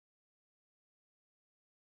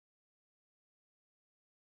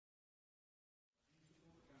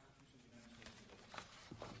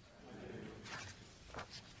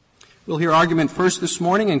We'll hear argument first this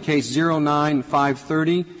morning in Case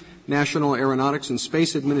 09-530, National Aeronautics and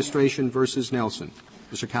Space Administration versus Nelson.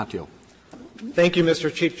 Mr. Katyal. Thank you,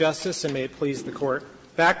 Mr. Chief Justice, and may it please the Court.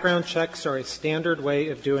 Background checks are a standard way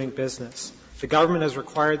of doing business. The government has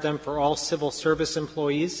required them for all civil service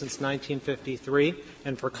employees since 1953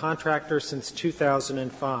 and for contractors since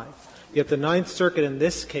 2005. Yet the Ninth Circuit in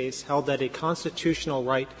this case held that a constitutional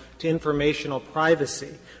right to informational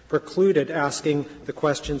privacy precluded asking the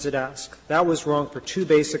questions it asked. That was wrong for two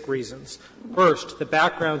basic reasons. First, the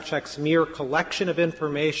background check's mere collection of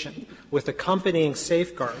information with accompanying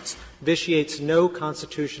safeguards vitiates no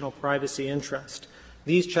constitutional privacy interest.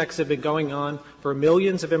 These checks have been going on for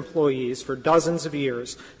millions of employees for dozens of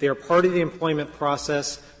years. They are part of the employment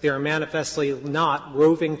process. They are manifestly not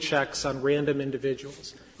roving checks on random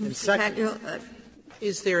individuals. And second,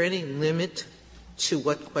 is there any limit to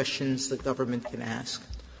what questions the government can ask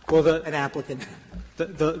an applicant?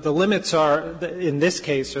 The limits are, in this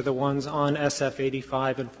case, are the ones on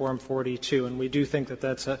SF-85 and Form 42, and we do think that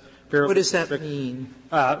that's a fairly What does that mean?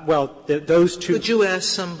 Those two. Could you ask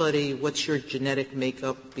somebody, what's your genetic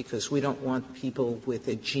makeup? Because we don't want people with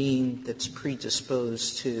a gene that's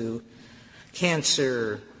predisposed to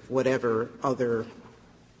cancer, whatever other.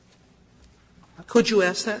 Could you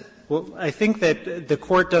ask that? Well, I think that the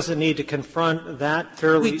Court doesn't need to confront that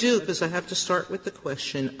fairly. We do, because I have to start with the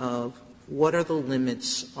question of what are the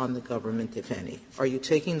limits on the government, if any? Are you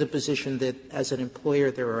taking the position that as an employer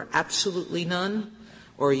there are absolutely none,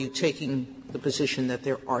 or are you taking the position that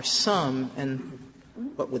there are some, and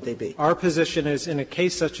what would they be? Our position is, in a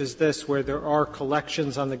case such as this, where there are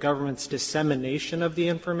collections on the government's dissemination of the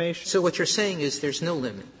information. So what you're saying is there's no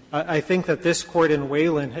limit. I think that this Court in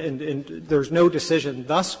Wayland, and there's no decision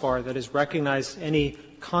thus far that has recognized any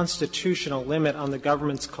constitutional limit on the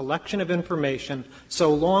government's collection of information,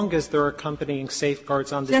 so long as there are accompanying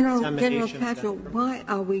safeguards on the dissemination. General Katyal, why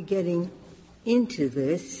are we getting into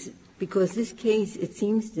this? Because this case, it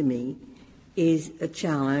seems to me, is a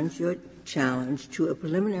challenge, your challenge to a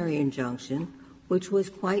preliminary injunction, which was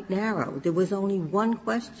quite narrow. There was only one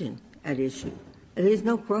question at issue. There is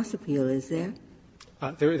no cross-appeal, is there?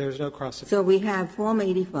 There's no cross-appeal. So we have Form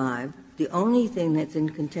 85. The only thing that's in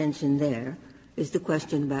contention there is the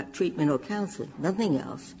question about treatment or counseling, nothing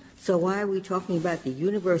else. So why are we talking about the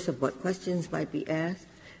universe of what questions might be asked?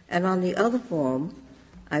 And on the other form,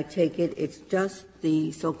 I take it it's just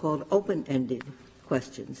the so-called open-ended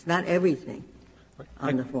questions, not everything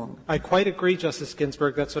on the form. I quite agree, Justice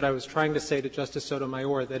Ginsburg. That's what I was trying to say to Justice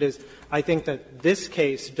Sotomayor. That is, I think that this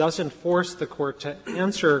case doesn't force the Court to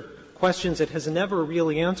answer questions it has never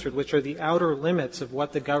really answered, which are the outer limits of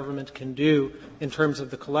what the government can do in terms of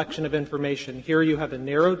the collection of information. Here you have a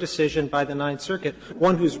narrow decision by the Ninth Circuit,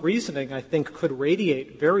 one whose reasoning, I think, could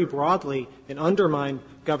radiate very broadly and undermine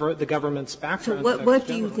the government's background. So what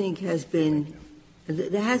do you think has been –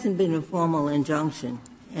 there hasn't been a formal injunction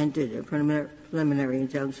entered, a preliminary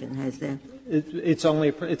injunction, has there? It's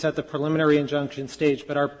at the preliminary injunction stage,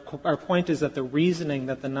 but our point is that the reasoning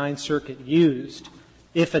that the Ninth Circuit used,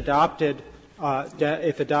 if adopted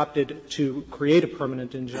to create a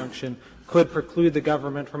permanent injunction, could preclude the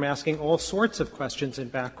government from asking all sorts of questions in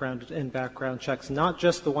background checks, not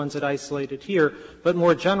just the ones it isolated here, but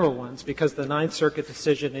more general ones, because the Ninth Circuit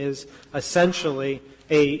decision is essentially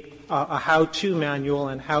a how-to manual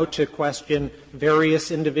on how to question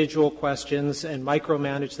various individual questions and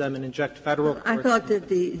micromanage them and inject federal courts. I thought that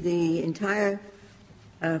the entire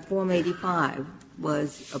Form 85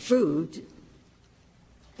 was approved.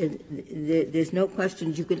 There's no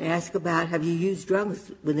questions you can ask about have you used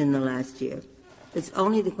drugs within the last year. It's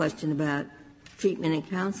only the question about treatment and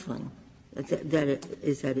counseling that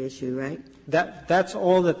is at issue, right? That's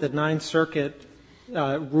all that the Ninth Circuit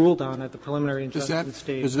ruled on at the preliminary injunction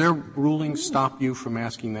stage. Does their ruling stop you from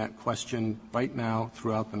asking that question right now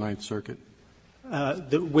throughout the Ninth Circuit?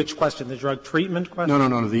 Which question? The drug treatment question?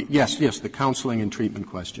 No. Yes, the counseling and treatment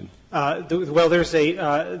question. Well, there's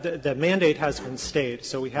the mandate has been stayed,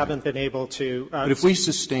 so we haven't been able to. But if we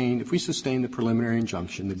sustain the preliminary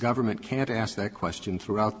injunction, the government can't ask that question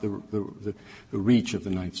throughout the reach of the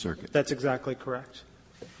Ninth Circuit. That's exactly correct.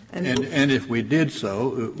 And if we did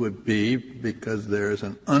so, it would be because there is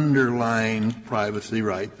an underlying privacy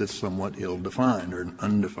right that's somewhat ill-defined or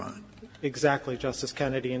undefined. Exactly, Justice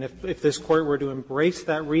Kennedy. And if this Court were to embrace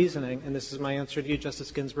that reasoning, and this is my answer to you,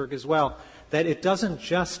 Justice Ginsburg, as well, that it doesn't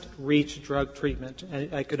just reach drug treatment.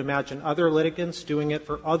 And I could imagine other litigants doing it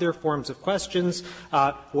for other forms of questions,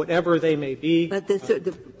 whatever they may be. But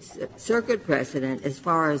the circuit precedent, as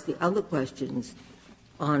far as the other questions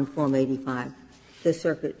on Form 85, the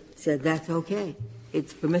circuit said that's okay.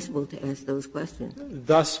 it's permissible to ask those questions.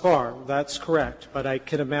 Thus far, that's correct. But I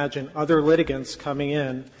can imagine other litigants coming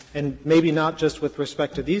in, and maybe not just with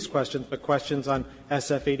respect to these questions, but questions on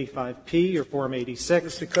SF-85P or Form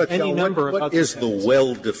 86, any number of other What is things.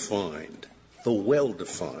 the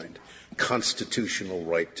well-defined constitutional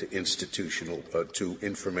right to to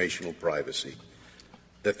informational privacy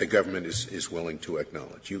that the government is willing to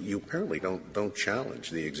acknowledge? You apparently don't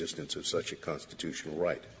challenge the existence of such a constitutional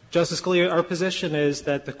right. Justice Scalia, our position is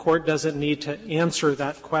that the Court doesn't need to answer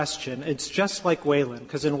that question. It's just like Whalen,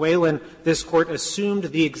 because in Whalen, this Court assumed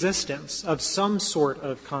the existence of some sort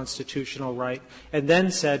of constitutional right and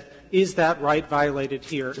then said, is that right violated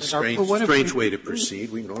here? It's a strange way to proceed.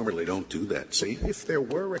 We normally don't do that. Say, if there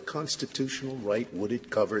were a constitutional right, would it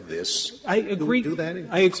cover this? I agree. Do that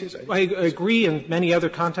I agree in many other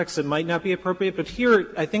contexts it might not be appropriate, but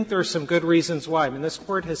here I think there are some good reasons why. I mean, this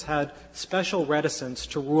Court has had special reticence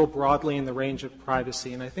to rule broadly in the range of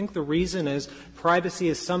privacy, and I think the reason is privacy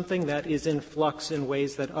is something that is in flux in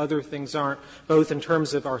ways that other things aren't, both in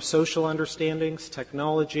terms of our social understandings,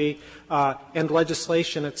 technology, and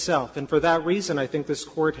legislation itself. And for that reason, I think this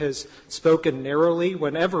Court has spoken narrowly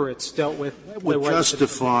whenever it's dealt with. Would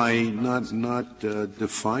justify not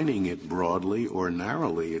defining it broadly or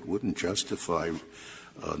narrowly. It wouldn't justify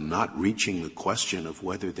not reaching the question of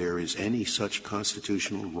whether there is any such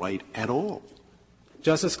constitutional right at all.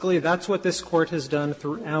 Justice Scalia, that's what this Court has done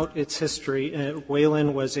throughout its history.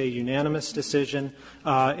 Whalen was a unanimous decision,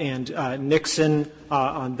 and Nixon,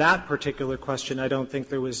 on that particular question, I don't think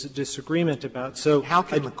there was a disagreement about. So how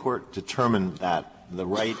can the Court determine that the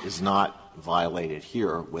right is not violated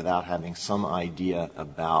here without having some idea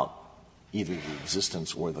about either the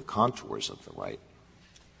existence or the contours of the right?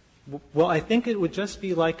 Well, I think it would just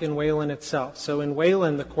be like in Whalen itself. So in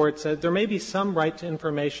Whalen, the Court said there may be some right to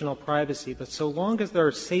informational privacy, but so long as there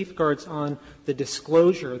are safeguards on the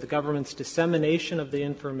disclosure, the government's dissemination of the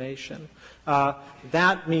information,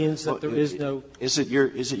 that means that there is no. Is it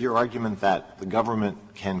your argument that the government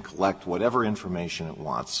can collect whatever information it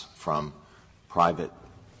wants from private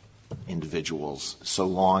individuals so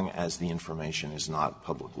long as the information is not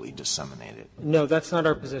publicly disseminated? No, that's not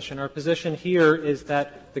our position. Our position here is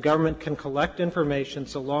that the government can collect information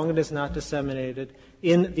so long as it is not disseminated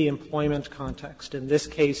in the employment context. In this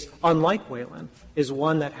case, unlike Whalen, is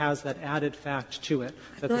one that has that added fact to it,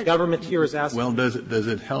 that the government here is asking. Well, does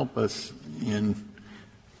it help us in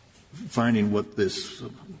finding what this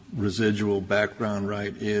residual background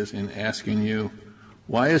right is in asking you,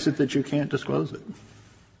 why is it that you can't disclose it?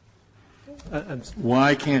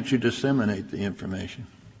 Why can't you disseminate the information?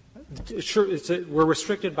 Sure, we're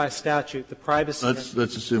restricted by statute. The privacy.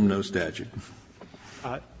 Let's assume no statute.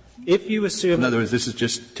 If you assume. In other words, this is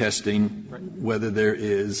just testing whether there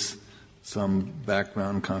is some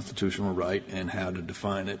background constitutional right and how to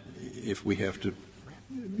define it if we have to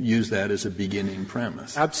use that as a beginning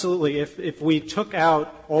premise. Absolutely. If we took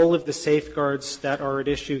out all of the safeguards that are at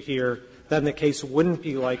issue here, then the case wouldn't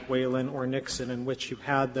be like Whalen or Nixon, in which you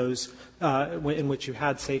had those, in which you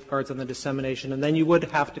had safeguards on the dissemination, and then you would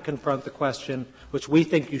have to confront the question, which we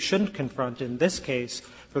think you shouldn't confront in this case,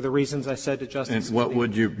 for the reasons I said to Justice. And what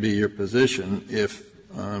would be your position if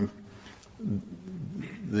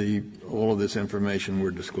all of this information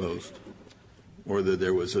were disclosed, or that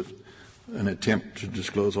there was an attempt to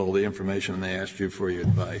disclose all the information and they asked you for your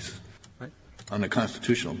advice? On a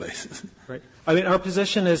constitutional basis. Right. I mean, our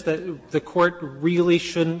position is that the Court really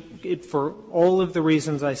shouldn't, for all of the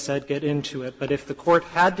reasons I said, get into it. But if the Court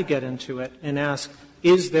had to get into it and ask,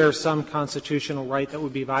 is there some constitutional right that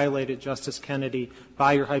would be violated, Justice Kennedy,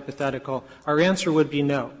 by your hypothetical, our answer would be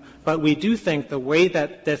no. But we do think the way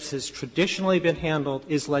that this has traditionally been handled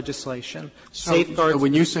is legislation. Safeguards. So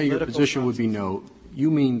when you say your position would be no, you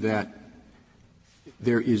mean that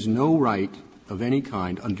there is no right of any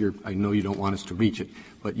kind under — I know you don't want us to reach it,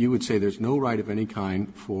 but you would say there's no right of any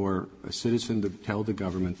kind for a citizen to tell the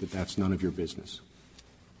government that that's none of your business.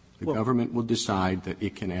 The government will decide that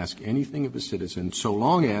it can ask anything of a citizen so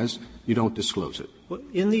long as you don't disclose it. Well,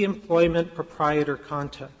 in the employment proprietor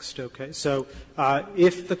context, okay, so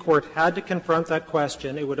if the Court had to confront that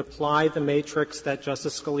question, it would apply the matrix that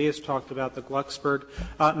Justice Scalia has talked about, the Glucksberg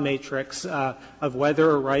matrix, of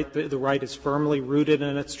whether the right is firmly rooted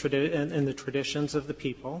in in the traditions of the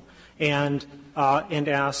people, and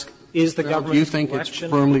ask, is the government. Do you think it's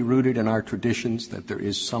firmly rooted in our traditions that there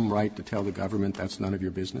is some right to tell the government that's none of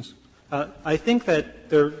your business? I think that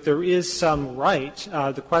there is some right.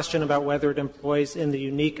 The question about whether it employs in the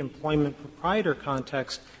unique employment proprietor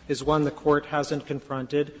context is one the Court hasn't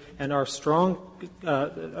confronted, and our strong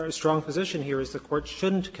position here is the Court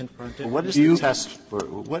shouldn't confront it. What is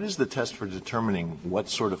the test for determining what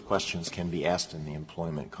sort of questions can be asked in the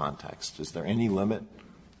employment context? Is there any limit?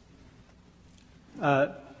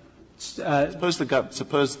 Suppose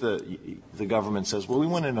the government says, well, we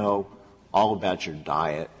want to know all about your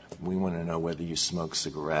diet. We want to know whether you smoke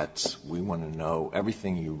cigarettes. We want to know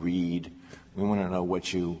everything you read. We want to know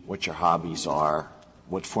what your hobbies are,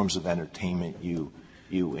 what forms of entertainment you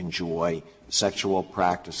enjoy, sexual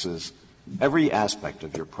practices, every aspect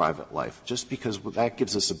of your private life, just because that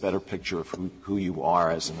gives us a better picture of who you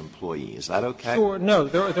are as an employee. Is that okay? Sure. No,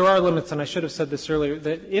 there are limits, and I should have said this earlier,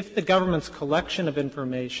 that if the government's collection of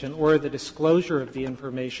information or the disclosure of the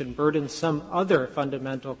information burdens some other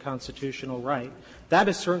fundamental constitutional right, that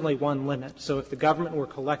is certainly one limit. So if the government were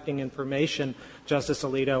collecting information, Justice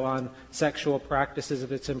Alito, on sexual practices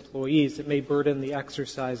of its employees, it may burden the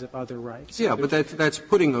exercise of other rights. Yeah, but that's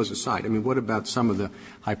putting those aside. I mean, what about some of the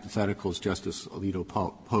hypotheticals Justice Alito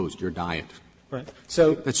posed, your diet? Right.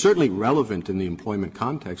 So that's certainly relevant in the employment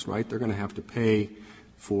context, right? They're going to have to pay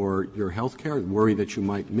for your health care, worry that you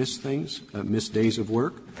might miss things, miss days of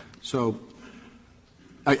work. So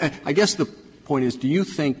I guess the point is, do you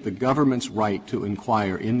think the government's right to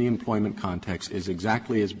inquire in the employment context is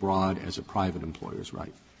exactly as broad as a private employer's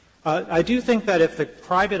right? I do think that if the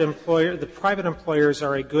private employers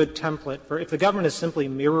are a good template for, if the government is simply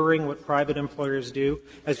mirroring what private employers do,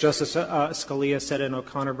 as Justice Scalia said in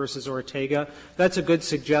O'Connor versus Ortega, that's a good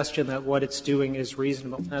suggestion that what it's doing is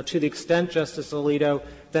reasonable. Now, to the extent, Justice Alito,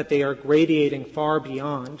 that they are gradiating far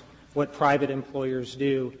beyond what private employers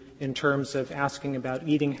do in terms of asking about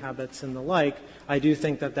eating habits and the like, I do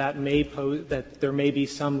think that that may pose, that there may be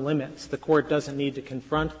some limits. The Court doesn't need to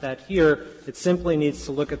confront that here. It simply needs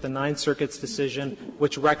to look at the Ninth Circuit's decision,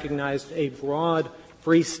 which recognized a broad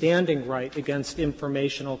freestanding right against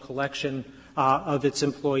informational collection of its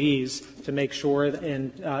employees, to make sure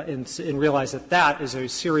and realize that that is a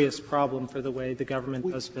serious problem for the way the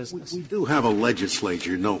government does business. We do have a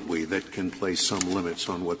legislature, don't we, that can place some limits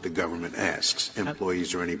on what the government asks,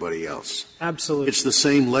 employees or anybody else. Absolutely. It's the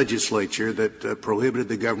same legislature that prohibited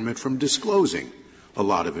the government from disclosing a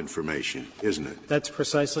lot of information, isn't it? That's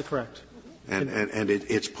precisely correct. And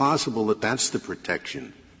it's possible that that's the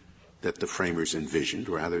protection that the framers envisioned,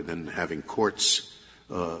 rather than having courts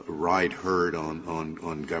ride herd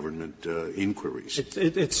on government inquiries.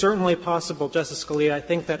 It's certainly possible, Justice Scalia. I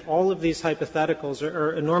think that all of these hypotheticals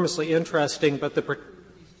are enormously interesting, but the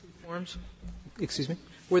forms? Excuse me?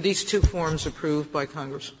 Were these two forms approved by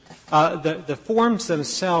Congress? The forms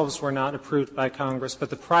themselves were not approved by Congress, but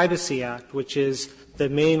the Privacy Act, which is the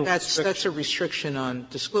main That's a restriction on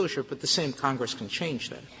disclosure, but the same Congress can change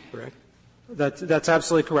that, correct? That's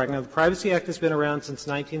absolutely correct. Now, the Privacy Act has been around since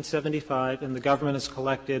 1975, and the government has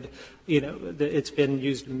collected, it's been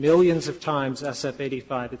used millions of times,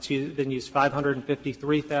 SF-85. It's been used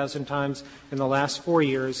 553,000 times in the last 4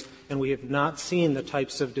 years, and we have not seen the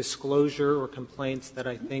types of disclosure or complaints that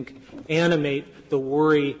I think animate the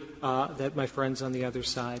worry that my friends on the other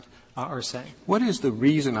side are saying. What is the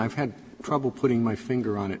reason, I've had trouble putting my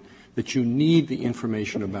finger on it, that you need the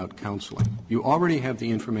information about counseling? You already have the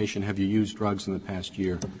information, have you used drugs in the past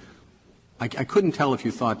year? I couldn't tell if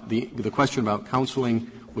you thought the question about counseling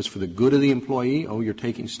was for the good of the employee, you're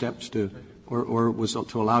taking steps to, or was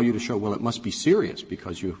to allow you to show, well, it must be serious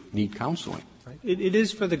because you need counseling. It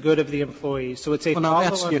is for the good of the employee. So it's a well, now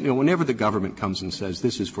that's, whenever the government comes and says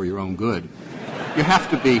this is for your own good, you have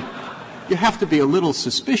to be a little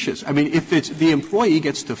suspicious. I mean, if the employee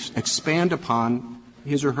gets to expand upon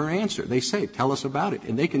his or her answer. They say, tell us about it.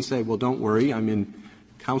 And they can say, well, don't worry, I'm in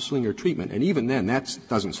counseling or treatment. And even then, that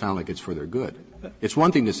doesn't sound like it's for their good. It's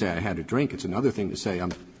one thing to say I had a drink. It's another thing to say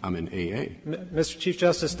I'm in AA. Mr. Chief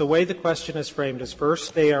Justice, the way the question is framed is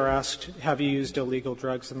first they are asked, have you used illegal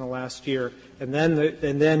drugs in the last year? And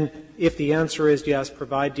then if the answer is yes,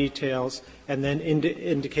 provide details, and then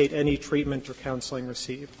indicate any treatment or counseling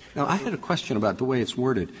received. Now, I had a question about the way it's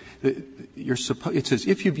worded. It says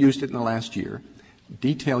if you've used it in the last year,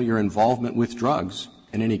 detail your involvement with drugs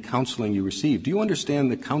and any counseling you received. Do you understand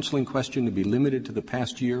the counseling question to be limited to the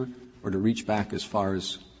past year or to reach back as far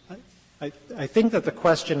as? I think that the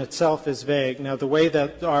question itself is vague. Now, the way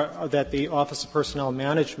that the Office of Personnel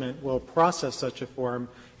Management will process such a form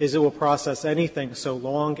is it will process anything so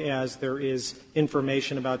long as there is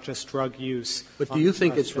information about just drug use. But do you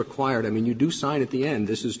think it's required? I mean, you do sign at the end,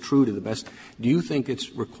 this is true to the best. Do you think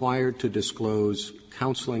it's required to disclose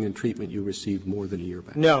counseling and treatment you received more than a year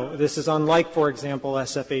back? No. This is unlike, for example,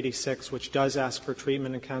 SF-86, which does ask for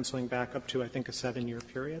treatment and counseling back up to, I think, a 7-year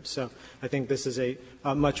period. So I think this is a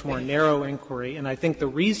much more narrow inquiry. And I think the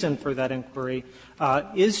reason for that inquiry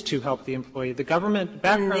is to help the employee. The government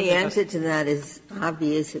background. And the answer to that is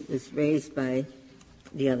obvious. It was raised by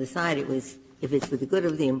the other side. It was, if it's for the good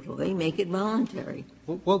of the employee, make it voluntary.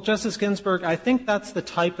 Well, Justice Ginsburg, I think that's the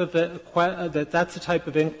type of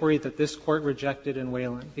inquiry that this Court rejected in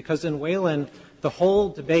Whalen, because in Whalen, the whole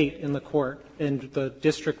debate in the Court and the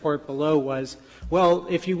district court below was, well,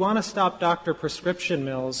 if you want to stop doctor prescription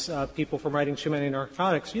mills, people from writing too many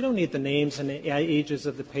narcotics, you don't need the names and ages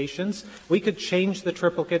of the patients. We could change the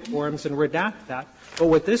triplicate forms and redact that. But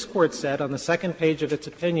what this Court said on the second page of its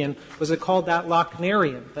opinion was it called that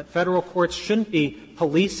Lochnerrian, that Federal courts shouldn't be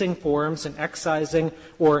policing forms and excising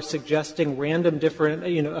or suggesting random different,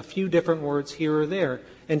 a few different words here or there.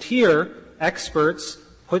 And here, experts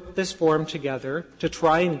put this form together to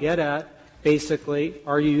try and get at, basically,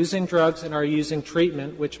 are you using drugs and are you using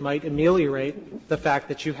treatment, which might ameliorate the fact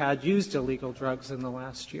that you had used illegal drugs in the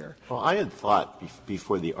last year. Well, I had thought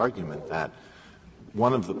before the argument that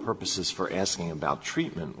one of the purposes for asking about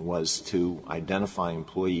treatment was to identify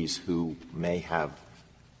employees who may have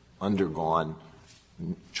undergone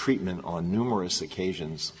treatment on numerous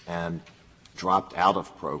occasions and dropped out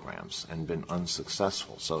of programs and been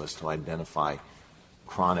unsuccessful, so as to identify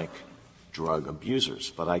chronic drug abusers.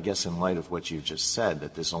 But I guess in light of what you just said,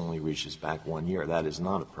 that this only reaches back 1 year, that is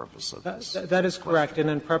not a purpose of this. That is correct. And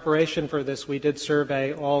in preparation for this, we did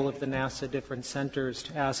survey all of the NASA different centers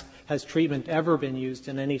to ask, has treatment ever been used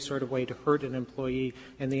in any sort of way to hurt an employee?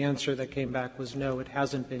 And the answer that came back was no, it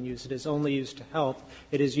hasn't been used. It is only used to help.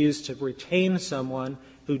 It is used to retain someone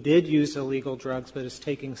who did use illegal drugs but is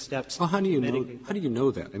taking steps to mitigate them. How do you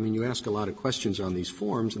know that? I mean, you ask a lot of questions on these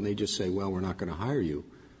forms, and they just say, well, we're not going to hire you.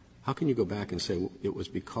 How can you go back and say, well, it was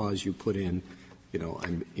because you put in,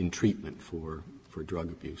 I'm in treatment for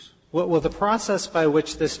drug abuse? Well, the process by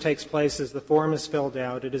which this takes place is the form is filled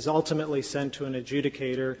out. It is ultimately sent to an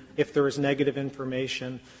adjudicator if there is negative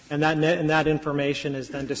information, and that information is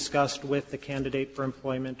then discussed with the candidate for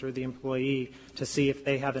employment or the employee to see if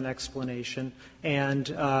they have an explanation.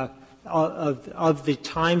 And of the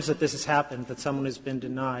times that this has happened, that someone has been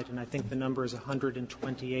denied, and I think the number is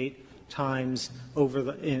 128 times over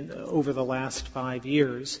the last 5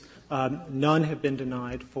 years, none have been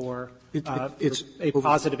denied for a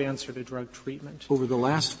positive answer to drug treatment. Over the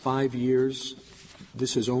last 5 years,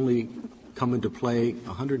 this has only come into play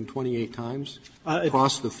 128 times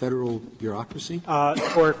across the federal bureaucracy?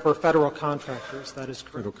 For federal contractors, that is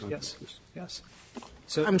correct. Federal contractors. Yes.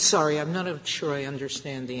 So I'm sorry, I'm not sure I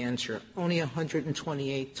understand the answer. Only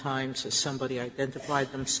 128 times has somebody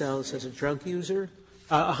identified themselves as a drug user?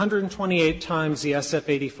 128 times the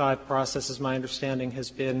SF-85 process, as my understanding,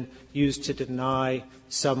 has been used to deny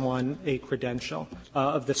someone a credential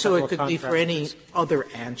of the federal contractors. So it could be for any other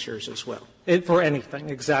answers as well? For anything,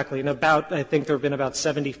 exactly. And I think there have been about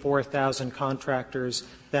 74,000 contractors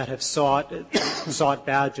that have sought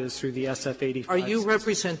badges through the SF-85. Are you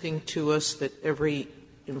representing to us that every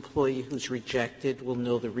employee who's rejected will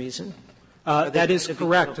know the reason? That is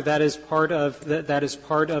correct. That is part of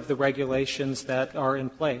the regulations that are in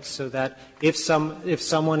place. So that if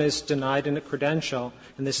someone is denied a credential,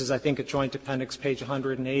 and this is, I think, at Joint Appendix page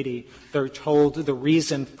 180, they're told the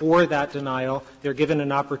reason for that denial. They're given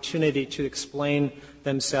an opportunity to explain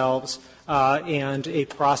themselves, and a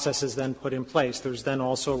process is then put in place. There's then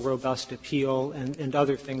also a robust appeal and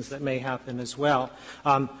other things that may happen as well.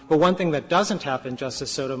 But one thing that doesn't happen,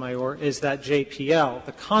 Justice Sotomayor, is that JPL,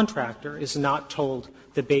 the contractor, is not told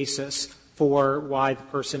the basis for why the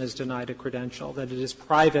person is denied a credential, that it is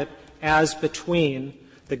private as between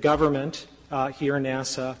the government, here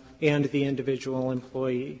NASA, and the individual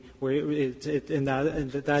employee.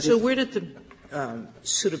 So where did the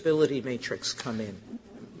suitability matrix come in?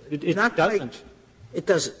 It doesn't. It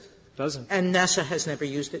doesn't? Doesn't. And NASA has never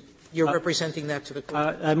used it? You're representing that to the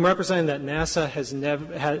court? I'm representing that NASA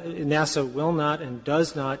will not and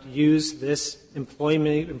does not use this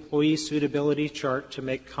employee suitability chart to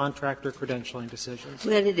make contractor credentialing decisions.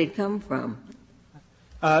 Where did it come from?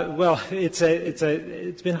 Well,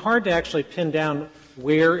 it's been hard to actually pin down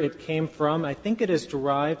where it came from. I think it is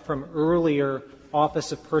derived from earlier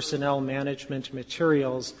Office of Personnel Management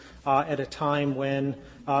materials at a time when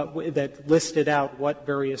that listed out what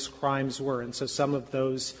various crimes were. And so some of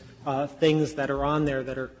those things that are on there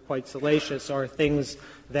that are quite salacious are things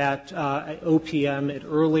that OPM at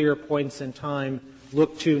earlier points in time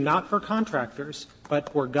looked to not for contractors,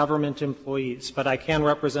 but for government employees. But I can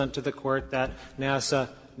represent to the Court that NASA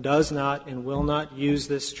does not and will not use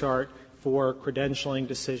this chart for credentialing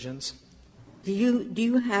decisions. Do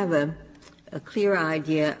you have a clear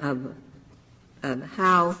idea of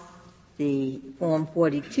how the Form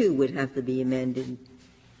 42 would have to be amended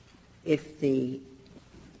if the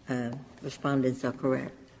respondents are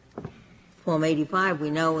correct? Form 85, we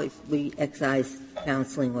know we excise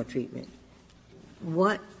counseling or treatment.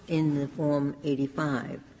 What in the Form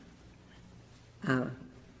 85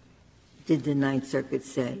 did the Ninth Circuit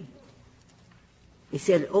say? It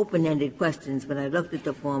said open-ended questions, but I looked at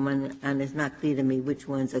the form and it's not clear to me which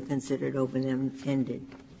ones are considered open-ended.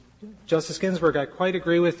 Justice Ginsburg, I quite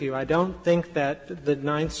agree with you. I don't think that the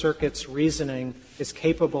Ninth Circuit's reasoning is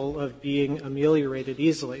capable of being ameliorated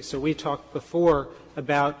easily. So we talked before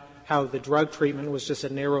about how the drug treatment was just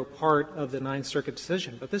a narrow part of the Ninth Circuit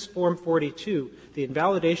decision. But this Form 42, the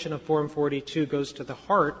invalidation of Form 42 goes to the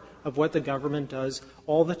heart of what the government does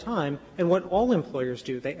all the time and what all employers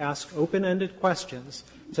do. They ask open-ended questions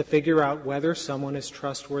to figure out whether someone is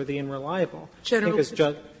trustworthy and reliable. I think as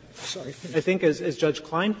Judge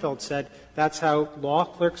Kleinfeld said, that's how law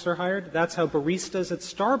clerks are hired. That's how baristas at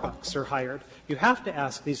Starbucks are hired. You have to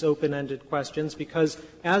ask these open-ended questions because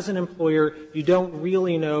as an employer, you don't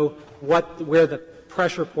really know where the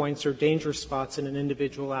pressure points or danger spots in an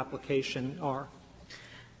individual application are.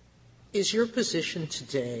 Is your position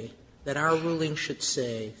today that our ruling should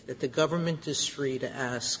say that the government is free to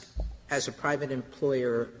ask, as a private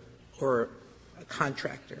employer or a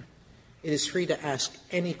contractor, it is free to ask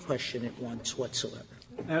any question it wants whatsoever?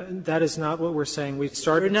 That is not what we're saying.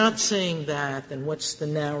 You're not saying that, then what's the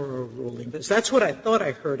narrower ruling? Because that's what I thought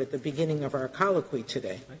I heard at the beginning of our colloquy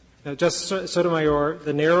today. Now, Justice Sotomayor,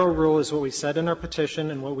 the narrow rule is what we said in our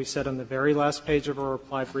petition and what we said on the very last page of our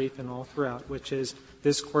reply brief and all throughout, which is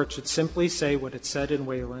this Court should simply say what it said in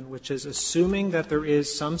Whalen, which is assuming that there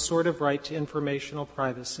is some sort of right to informational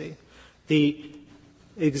privacy, the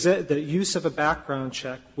use of a background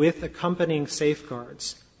check with accompanying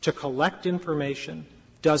safeguards to collect information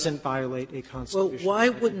doesn't violate a constitutional Well, why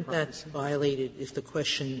right wouldn't to that privacy. violate it if the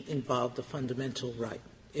question involved a fundamental right?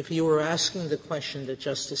 If you were asking the question that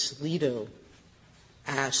Justice Alito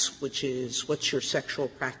asked, which is, what's your sexual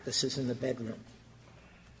practices in the bedroom?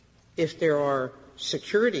 If there are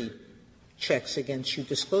security checks against you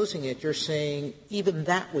disclosing it, you're saying even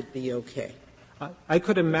that would be okay. I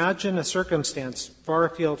could imagine a circumstance far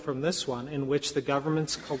afield from this one in which the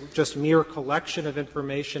government's just mere collection of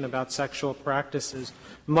information about sexual practices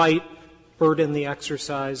might burden the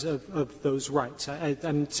exercise of those rights.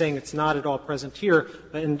 I'm saying it's not at all present here,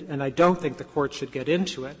 and I don't think the Court should get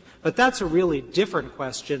into it. But that's a really different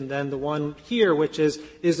question than the one here, which is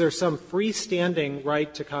there some freestanding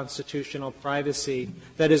right to constitutional privacy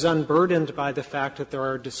that is unburdened by the fact that there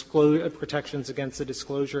are protections against the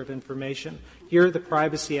disclosure of information? Here, the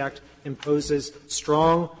Privacy Act imposes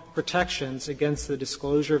strong protections against the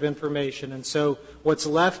disclosure of information, and so what's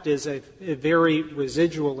left is a very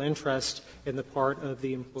residual interest in the part of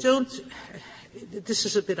the employer. This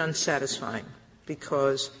is a bit unsatisfying,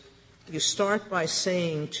 because you start by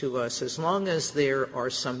saying to us, as long as there are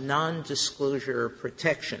some non-disclosure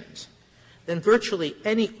protections, then virtually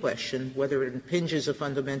any question, whether it impinges a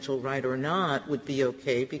fundamental right or not, would be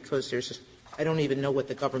okay, because I don't even know what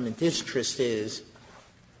the government interest is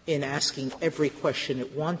in asking every question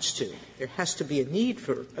it wants to. There has to be a need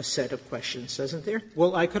for a set of questions, doesn't there?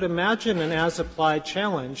 Well, I could imagine an as-applied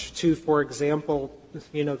challenge to, for example,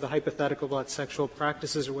 the hypothetical about sexual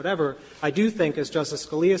practices or whatever. I do think, as Justice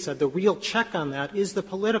Scalia said, the real check on that is the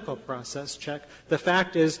political process check. The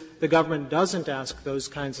fact is the government doesn't ask those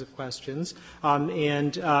kinds of questions,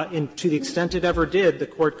 and to the extent it ever did, the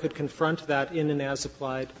Court could confront that in an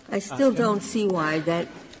as-applied I still don't see why that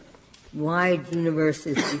wide universe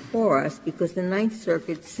is before us, because the Ninth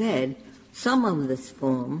Circuit said some of this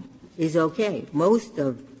form is okay. Most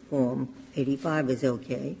of Form 85 is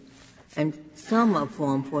okay, and some of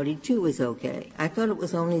Form 42 is okay. I thought it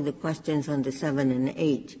was only the questions under 7 and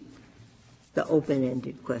 8, the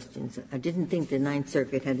open-ended questions. I didn't think the Ninth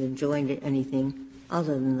Circuit had enjoined anything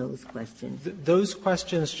other than those questions. Those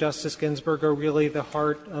questions, Justice Ginsburg, are really the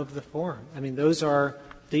heart of the form. I mean, those are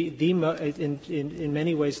in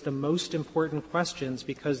many ways the most important questions,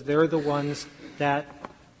 because they're the ones that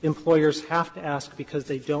employers have to ask because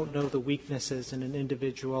they don't know the weaknesses in an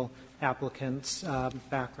individual applicant's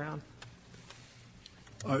background.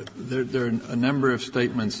 There are a number of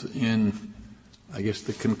statements in I guess,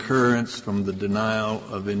 the concurrence from the denial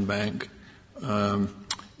of in-bank,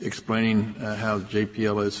 explaining how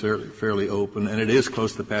JPL is fairly open, and it is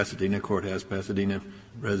close to Pasadena. Court has Pasadena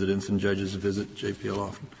residents and judges visit JPL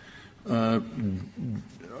often.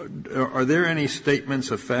 Are there any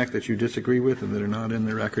statements of fact that you disagree with and that are not in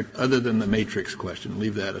the record, other than the matrix question?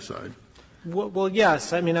 Leave that aside. Well,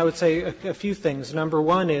 yes. I mean, I would say a few things. Number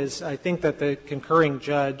one is I think that the concurring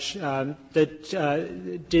judge did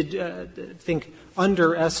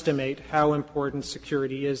underestimate how important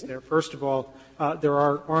security is there. First of all, there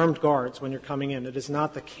are armed guards when you're coming in. It is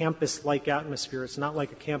not the campus-like atmosphere. It's not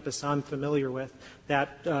like a campus I'm familiar with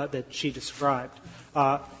that she described.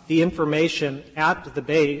 The information at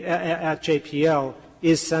the at JPL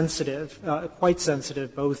is sensitive, quite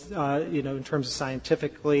sensitive, both in terms of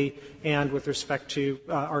scientifically and with respect to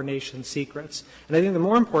our nation's secrets. And I think the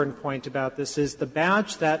more important point about this is the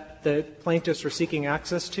badge that the plaintiffs are seeking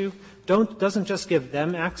access to doesn't just give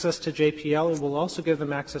them access to JPL, it will also give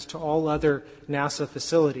them access to all other NASA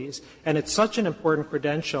facilities. And it's such an important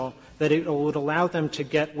credential that it would allow them to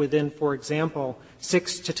get within, for example,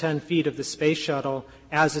 6 to 10 feet of the space shuttle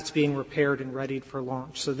as it's being repaired and readied for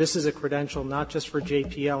launch. So this is a credential not just for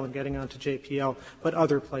JPL and getting onto JPL, but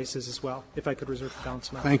other places as well, if I could reserve the balance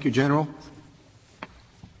of my time. Thank you, General.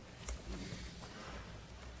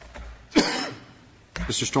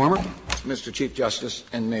 Mr. Stormer. Mr. Chief Justice,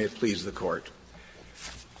 and may it please the Court.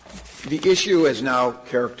 The issue as now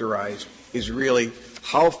characterized is really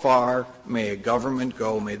how far may a government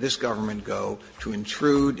go, may this government go, to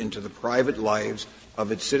intrude into the private lives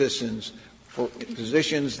of its citizens for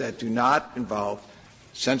positions that do not involve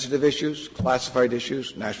sensitive issues, classified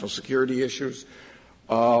issues, national security issues,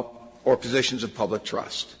 or positions of public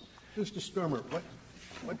trust. Mr. Stormer,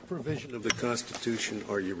 what provision of the Constitution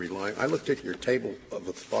are you relying on? I looked at your table of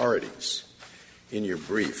authorities in your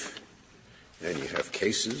brief, and you have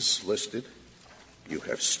cases listed, you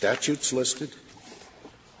have statutes listed.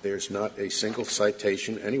 There's not a single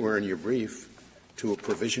citation anywhere in your brief to a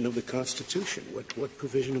provision of the Constitution. What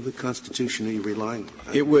provision of the Constitution are you relying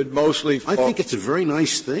on? It would mostly I think it's a very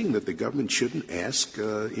nice thing that the government shouldn't ask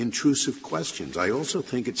intrusive questions. I also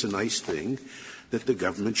think it's a nice thing that the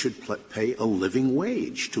government should pay a living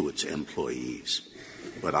wage to its employees.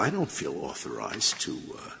 But I don't feel authorized to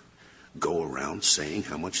go around saying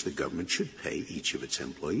how much the government should pay each of its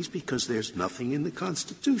employees, because there's nothing in the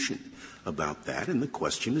Constitution about that, and the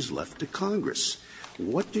question is left to Congress.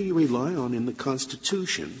 What do you rely on in the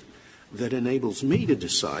Constitution that enables me to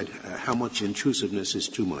decide how much intrusiveness is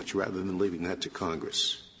too much, rather than leaving that to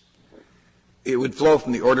Congress? It would flow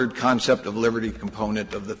from the ordered concept of liberty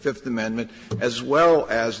component of the Fifth Amendment, as well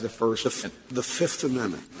as the First. The Fifth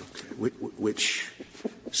Amendment, okay, which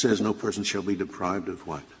says no person shall be deprived of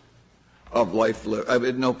what? Of life.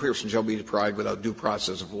 No person shall be deprived without due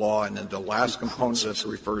process of law. And then the last component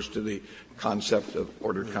refers to the concept of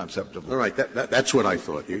ordered concept of law. All right, that's what I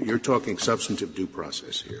thought. You're talking substantive due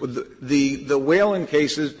process here. Well, the Whalen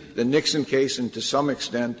cases, the Nixon case, and to some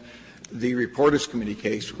extent the Reporters Committee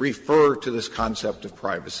case refer to this concept of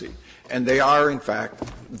privacy. And they are, in fact,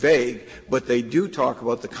 vague, but they do talk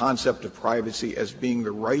about the concept of privacy as being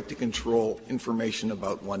the right to control information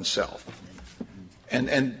about oneself. And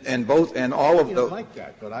all of those. Like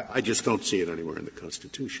that, but I just don't see it anywhere in the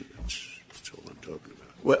Constitution. That's all I'm talking about.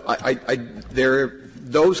 Well,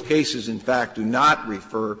 those cases, in fact, do not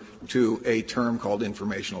refer to a term called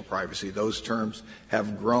informational privacy. Those terms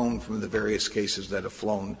have grown from the various cases that have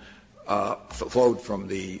flowed from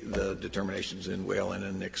the determinations in Whalen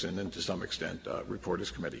and Nixon, and to some extent,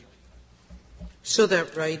 Reporters Committee. So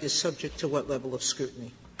that right is subject to what level of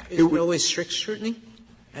scrutiny? Is it always strict scrutiny?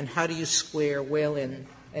 And how do you square Whalen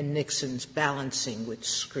and Nixon's balancing with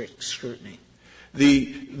strict scrutiny?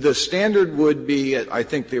 The standard would be, I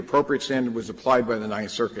think the appropriate standard was applied by the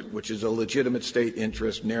Ninth Circuit, which is a legitimate state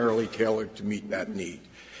interest narrowly tailored to meet that need.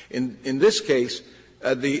 In this case,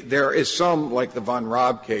 there is some, like the Von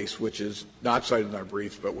Raab case, which is not cited in our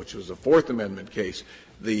briefs, but which was a Fourth Amendment case.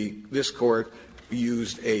 This Court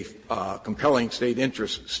used a compelling state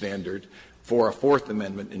interest standard for a Fourth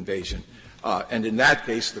Amendment invasion. And in that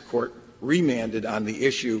case, the Court remanded on the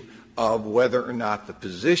issue of whether or not the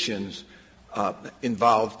positions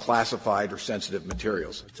involved classified or sensitive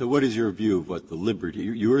materials. So what is your view of what the liberty –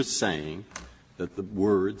 you're saying that the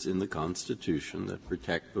words in the Constitution that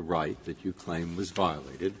protect the right that you claim was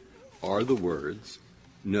violated are the words,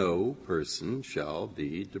 no person shall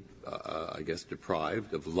be,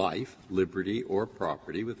 deprived of life, liberty, or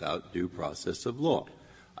property without due process of law.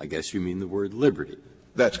 I guess you mean the word liberty.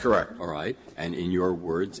 That's correct. All right. And in your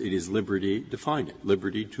words, it is liberty, define it.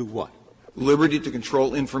 Liberty to what? Liberty to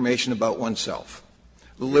control information about oneself.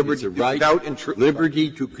 The liberty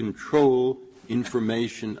liberty to control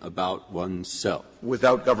information about oneself.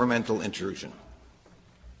 Without governmental intrusion.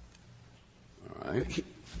 All right.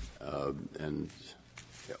 And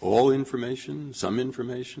all information, some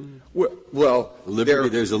information? Well,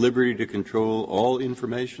 there's a liberty to control all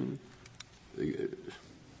information,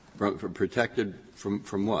 protected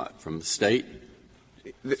from what? From the state?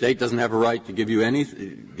 The state doesn't have a right to give you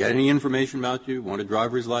get any information about you. Want a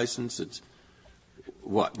driver's license? It's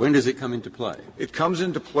what? When does it come into play? It comes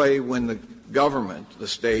into play when the government, the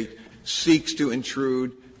state, seeks to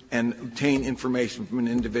intrude and obtain information from an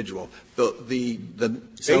individual. So,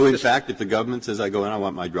 in fact, if the government says, I go in, I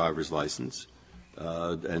want my driver's license,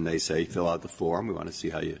 and they say, fill out the form, we want to see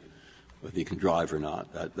whether you can drive or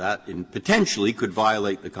not, that potentially could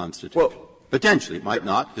violate the Constitution. Well, potentially. It might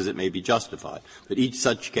not, because it may be justified. But each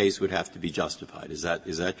such case would have to be justified. Is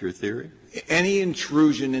that your theory? Any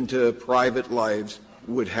intrusion into private lives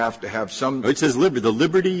would have to have some. It says liberty. The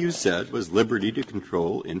liberty you said was liberty to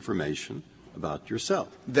control information about yourself.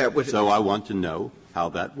 So I want to know how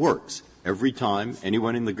that works. Every time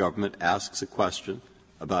anyone in the government asks a question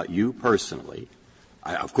about you personally,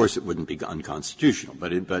 of course it wouldn't be unconstitutional,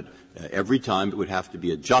 but every time it would have to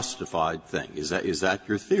be a justified thing. Is that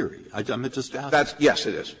your theory? I'm just asking. Yes,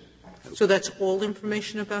 it is. So that's all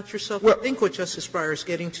information about yourself? Well, I think what Justice Breyer is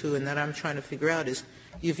getting to, and that I'm trying to figure out, is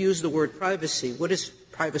you've used the word privacy. What does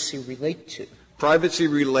privacy relate to? Privacy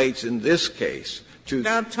relates in this case to.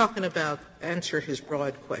 Now I'm talking about, answer his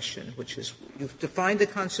broad question, which is you've defined the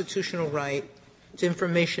constitutional right to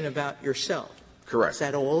information about yourself. Correct. Is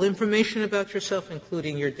that all information about yourself,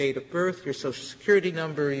 including your date of birth, your Social Security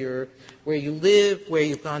number, where you live, where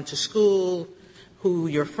you've gone to school, who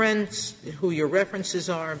your friends, who your references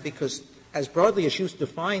are? Because as broadly as you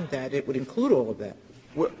define that, it would include all of that.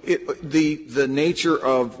 Well, the nature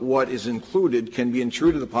of what is included can be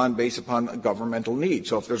intruded upon based upon a governmental need.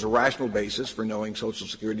 So if there's a rational basis for knowing Social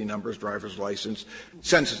Security numbers, driver's license,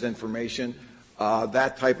 census information,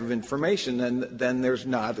 that type of information, then there's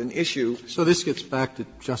not an issue. So this gets back to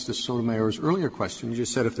Justice Sotomayor's earlier question. You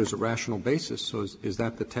just said if there's a rational basis. So is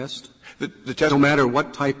that the test? The test. No matter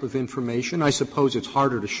what type of information, I suppose it's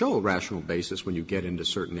harder to show a rational basis when you get into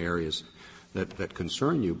certain areas that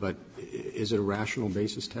concern you, but is it a rational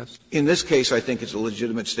basis test? In this case, I think it's a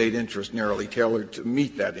legitimate state interest narrowly tailored to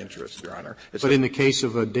meet that interest, Your Honor. But in the case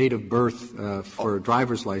of a date of birth for a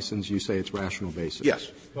driver's license, you say it's rational basis.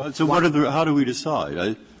 Yes. Well, so how do we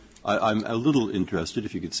decide? I'm a little interested,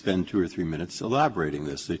 if you could spend 2 or 3 minutes elaborating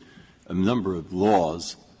this. A number of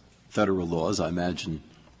laws, federal laws, I imagine,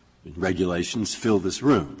 regulations fill this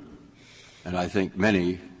room. And I think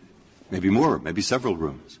many, maybe more, maybe several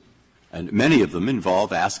rooms. And many of them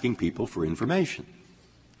involve asking people for information.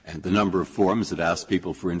 And the number of forms that ask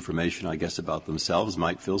people for information, I guess, about themselves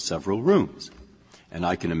might fill several rooms. And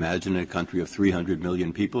I can imagine in a country of 300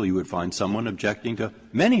 million people, you would find someone objecting to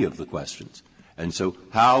many of the questions. And so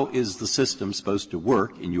how is the system supposed to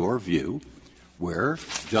work, in your view, where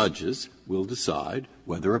judges will decide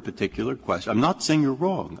whether a particular question — I'm not saying you're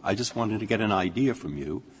wrong. I just wanted to get an idea from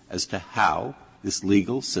you as to how this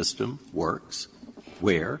legal system works,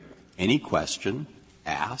 where any question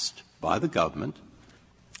asked by the government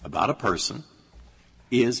about a person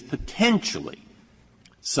is potentially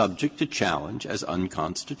subject to challenge as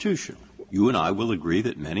unconstitutional. You and I will agree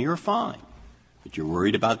that many are fine, but you're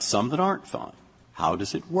worried about some that aren't fine. How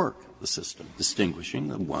does it work, the system, distinguishing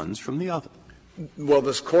the ones from the other? Well,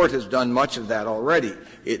 this Court has done much of that already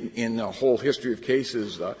in a whole history of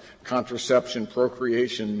cases, contraception,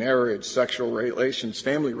 procreation, marriage, sexual relations,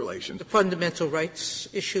 family relations. The fundamental rights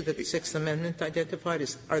issue that the Sixth Amendment identified,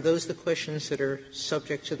 are those the questions that are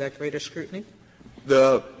subject to that greater scrutiny?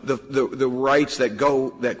 The rights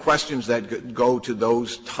that questions that go to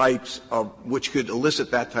those types of, which could elicit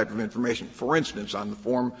that type of information. For instance, on the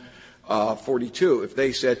Form 42, if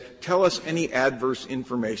they said, tell us any adverse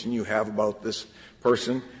information you have about this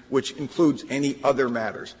person, which includes any other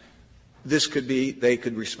matters. This could be, they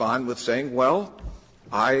could respond with saying, well,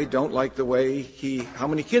 I don't like the way how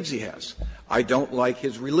many kids he has. I don't like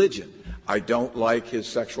his religion. I don't like his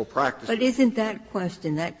sexual practice. But isn't that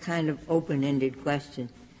question, that kind of open-ended question,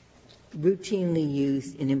 routinely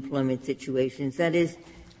used in employment situations? That is,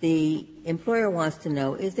 the employer wants to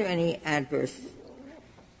know, is there any adverse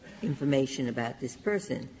information about this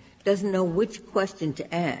person? Doesn't know which question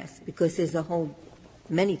to ask because there's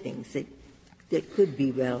many things that could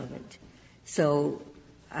be relevant. So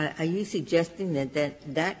are you suggesting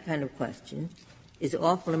that kind of question is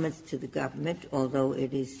off limits to the government, although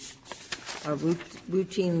it is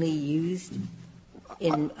routinely used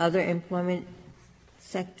in other employment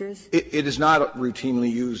sectors? It is not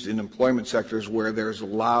routinely used in employment sectors where there's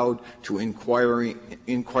allowed to inquiry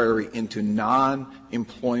into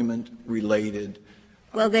non-employment related.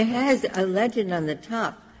 Well, there has a legend on the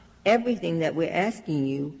top. Everything that we're asking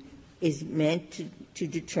you is meant to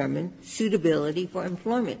determine suitability for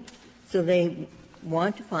employment. So they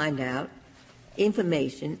want to find out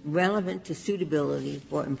information relevant to suitability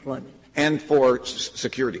for employment. And for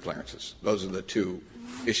security clearances. Those are the two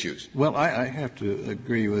issues. Well, I have to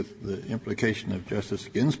agree with the implication of Justice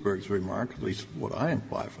Ginsburg's remark, at least what I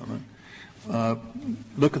imply from it.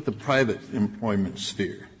 Look at the private employment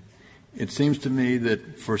sphere. It seems to me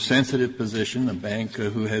that for sensitive position, a bank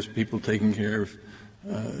who has people taking care of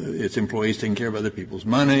its employees taking care of other people's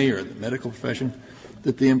money, or the medical profession,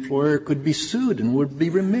 that the employer could be sued and would be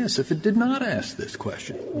remiss if it did not ask this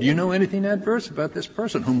question. Do you know anything adverse about this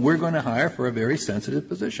person whom we're going to hire for a very sensitive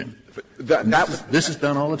position? This is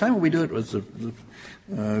done all the time. We do it, as the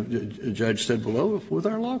judge said below, with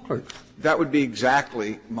our law clerks. That would be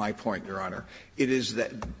exactly my point, Your Honor. It is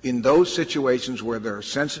that in those situations where there are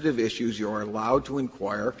sensitive issues, you are allowed to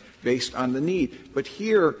inquire based on the need. But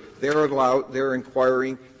here, they're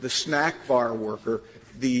inquiring the snack bar worker,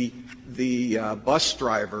 the bus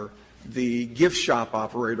driver, the gift shop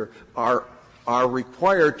operator are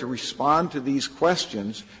required to respond to these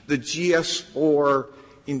questions. The GS4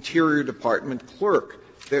 Interior Department clerk,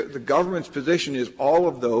 the government's position is all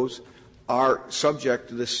of those are subject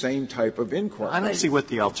to the same type of inquiry. I don't see what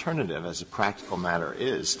the alternative as a practical matter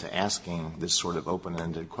is to asking this sort of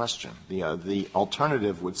open-ended question. The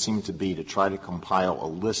alternative would seem to be to try to compile a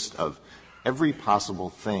list of every possible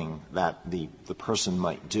thing that the person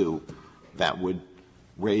might do that would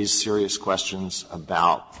raise serious questions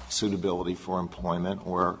about suitability for employment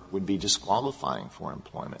or would be disqualifying for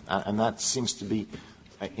employment. And that seems to be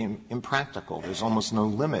impractical. There's almost no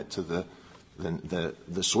limit to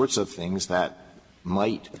the sorts of things that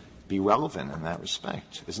might be relevant in that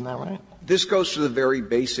respect. Isn't that right? This goes to the very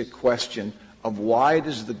basic question of why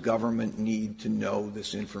does the government need to know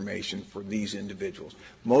this information for these individuals,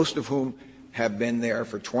 most of whom have been there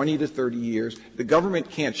for 20 to 30 years. The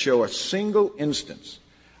government can't show a single instance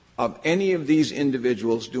of any of these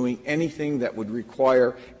individuals doing anything that would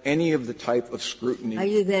require any of the type of scrutiny. Are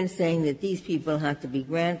you then saying that these people have to be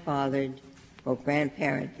grandfathered or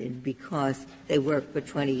grandparented because they worked for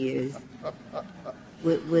 20 years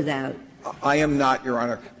without? I am not, Your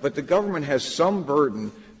Honor. But the government has some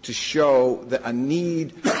burden to show that a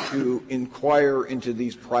need to inquire into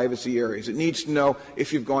these privacy areas. It needs to know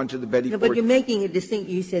if you've gone to the Betty Ford. But you're making a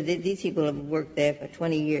distinction. You said that these people have worked there for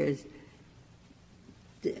 20 years.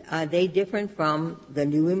 Are they different from the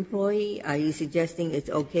new employee? Are you suggesting it's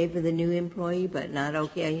okay for the new employee but not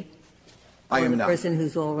okay for the person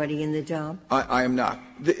who's already in the job? I am not.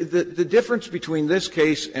 The difference between this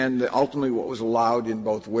case and ultimately what was allowed in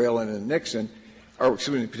both Whalen and Nixon, or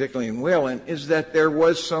excuse me, particularly in Whalen, is that there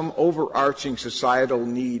was some overarching societal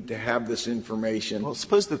need to have this information. Well,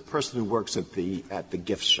 suppose the person who works at the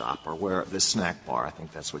gift shop or where the snack bar, I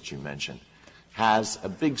think that's what you mentioned, has a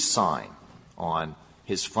big sign on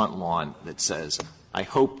his front lawn that says, "I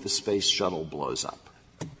hope the space shuttle blows up."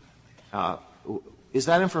 Is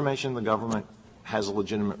that information the government has a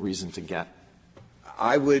legitimate reason to get?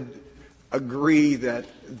 I would agree that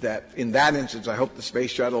in that instance, I hope the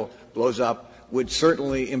space shuttle blows up would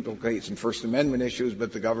certainly implicate some First Amendment issues,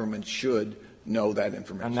 but the government should know that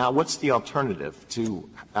information. And now what's the alternative to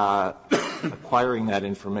acquiring that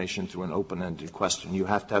information through an open-ended question? You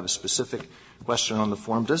have to have a specific question on the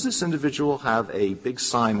form. Does this individual have a big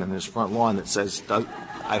sign on his front lawn that says,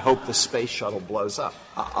 "I hope the space shuttle blows up"?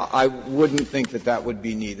 I wouldn't think that would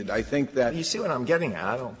be needed. I think that — You see what I'm getting at?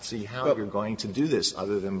 I don't see how you're going to do this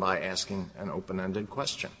other than by asking an open-ended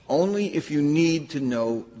question. Only if you need to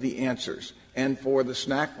know the answers. And for the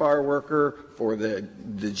snack bar worker, for the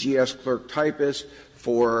GS clerk typist,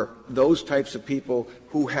 for those types of people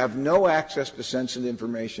who have no access to sensitive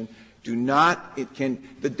information,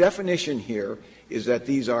 the definition here is that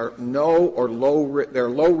these are they're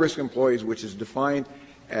low-risk employees, which is defined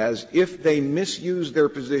as if they misuse their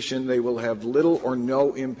position, they will have little or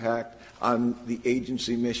no impact on the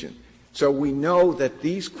agency mission. So we know that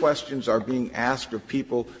these questions are being asked of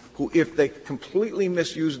people who, if they completely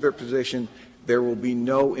misuse their position, there will be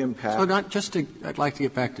no impact. So I'd like to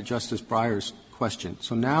get back to Justice Breyer's question.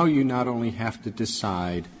 So now you not only have to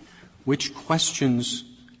decide which questions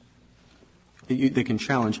they can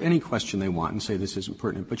challenge any question they want and say this isn't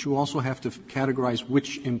pertinent, but you also have to categorize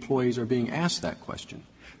which employees are being asked that question.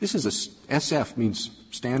 This is SF means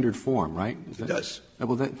standard form, right? It does.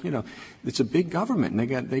 Well, it's a big government,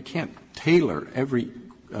 and they can't tailor every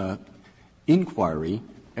inquiry,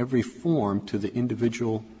 every form to the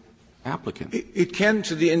individual applicant. It can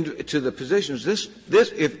to the positions.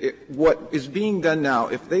 What is being done now,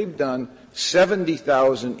 if they've done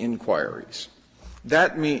 70,000 inquiries,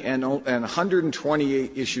 that means and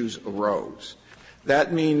 128 issues arose.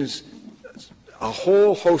 That means a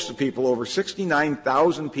whole host of people, over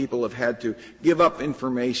 69,000 people, have had to give up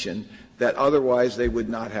information that otherwise they would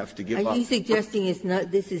not have to give up. Are you suggesting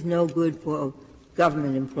this is no good for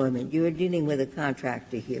government employment? You are dealing with a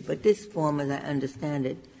contractor here, but this form, as I understand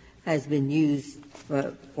it, has been used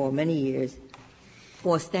for many years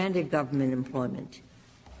for standard government employment.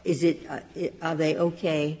 Are they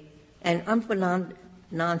okay? And I'm for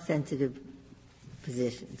non-sensitive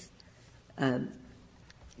positions.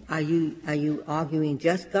 Are you arguing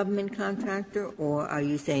just government contractor, or are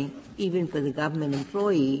you saying even for the government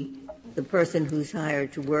employee, the person who's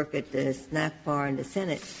hired to work at the snack bar in the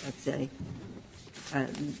Senate, let's say,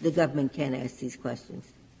 the government can't ask these questions?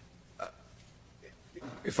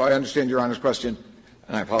 If I understand Your Honor's question,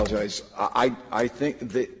 and I apologize, I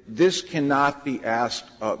think that this cannot be asked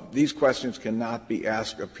these questions cannot be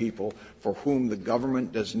asked of people for whom the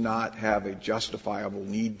government does not have a justifiable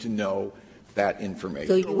need to know that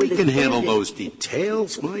information. So we can handle those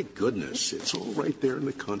details. My goodness, it's all right there in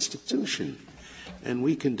the Constitution. And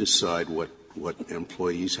we can decide what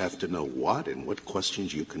employees have to know what and what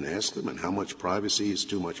questions you can ask them and how much privacy is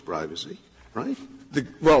too much privacy, right?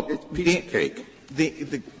 Cake.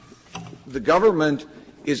 The government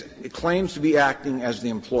claims to be acting as the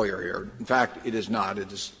employer here. In fact, it is not.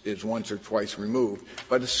 It is once or twice removed.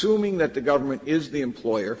 But assuming that the government is the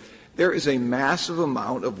employer, there is a massive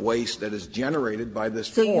amount of waste that is generated by this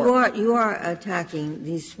form. So you are attacking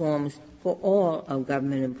these forms for all of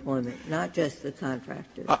government employment, not just the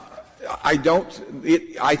contractors.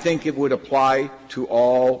 I think it would apply to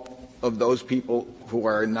all of those people who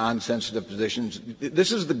are in non-sensitive positions.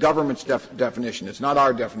 This is the government's definition. It's not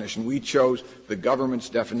our definition. We chose the government's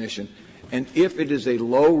definition. And if it is a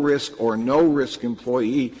low-risk or no-risk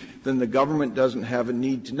employee, then the government doesn't have a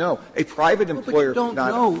need to know. A private employer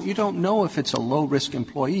you don't know if it's a low-risk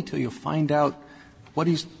employee till you find out what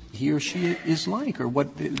he or she is like, or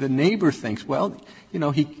what the neighbor thinks. Well,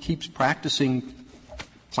 he keeps practicing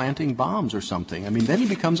planting bombs or something. I mean, then he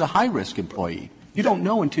becomes a high-risk employee. You don't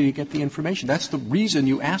know until you get the information. That's the reason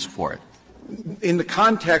you ask for it. In the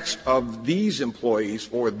context of these employees,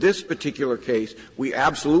 for this particular case, we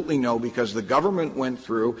absolutely know because the government went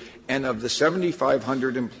through, and of the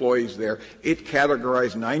 7,500 employees there, it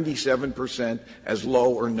categorized 97% as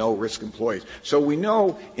low or no-risk employees. So we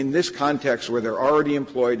know in this context where they're already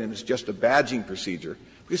employed and it's just a badging procedure.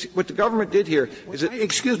 Because what the government did here is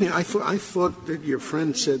excuse me, I thought that your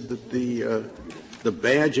friend said that the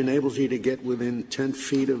badge enables you to get within 10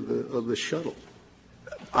 feet of the shuttle.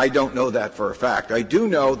 I don't know that for a fact. I do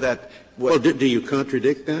know that. Do you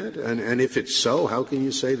contradict that? And if it's so, how can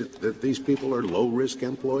you say that these people are low-risk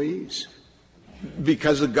employees?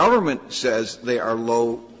 Because the government says they are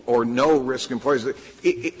low or no-risk employees.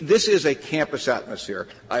 This is a campus atmosphere.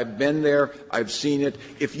 I've been there. I've seen it.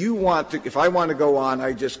 If I want to go on,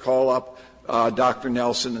 I just call up Dr.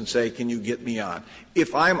 Nelson and say, can you get me on?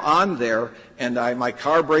 If I'm on there and my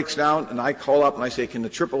car breaks down and I call up and I say, can the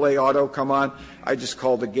AAA auto come on? I just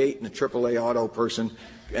call the gate and the AAA auto person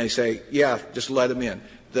and I say, yeah, just let them in.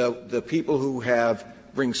 The people who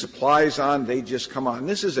bring supplies on, they just come on.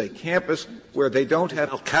 This is a campus where they don't have.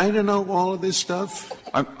 Does Al-Qaeda know all of this stuff?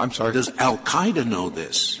 I'm sorry? Does Al-Qaeda know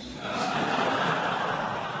this?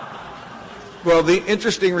 Well, the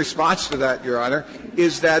interesting response to that, Your Honor,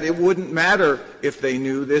 is that it wouldn't matter if they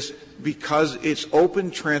knew this because it's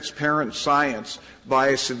open, transparent science by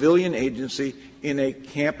a civilian agency in a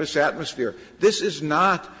campus atmosphere. This is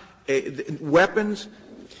not weapons,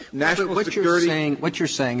 national security. What you're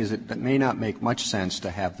saying is that it may not make much sense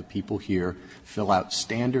to have the people here fill out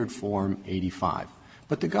standard Form 85.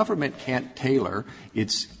 But the government can't tailor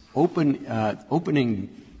its opening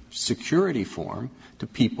security form to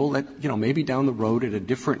people that, maybe down the road at a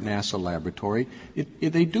different NASA laboratory,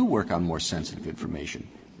 they do work on more sensitive information.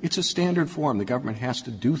 It's a standard form. The government has to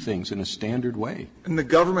do things in a standard way. And the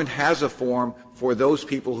government has a form for those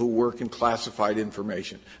people who work in classified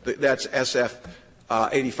information. That's SF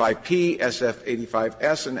 85P,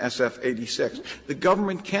 SF85S, and SF86. The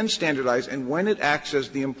government can standardize, and when it acts as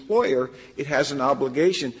the employer, it has an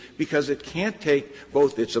obligation because it can't take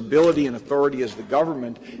both its ability and authority as the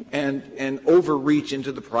government and overreach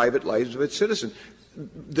into the private lives of its citizens.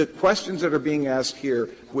 The questions that are being asked here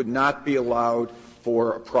would not be allowed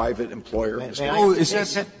for a private employer.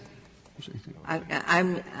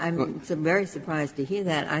 I'm very surprised to hear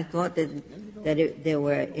that. I thought that there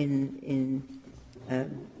were in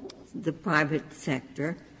the private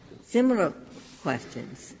sector similar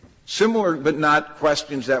questions. Similar, but not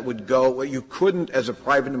questions that would go. Well, you couldn't, as a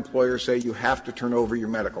private employer, say you have to turn over your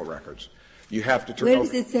medical records. You have to turn over. Where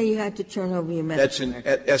does it say you have to turn over your medical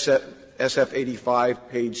records? That's in SF85,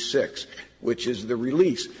 page 6, which is the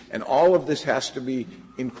release. And all of this has to be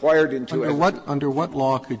inquired into. Under what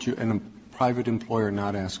law could you, a private employer,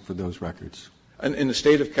 not ask for those records? In the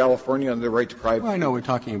state of California, under the right to privacy. Well, I know we're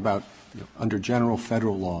talking about under general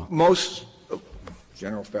federal law. Most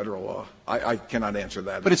general federal law. I cannot answer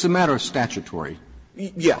that. But it's a matter of statutory.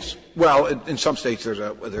 Yes. Well, in some states there's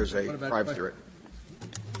a private right.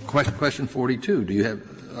 Question 42. Do you have,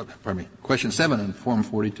 question 7 on Form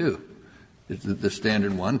 42. Is the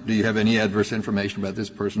standard one. Do you have any adverse information about this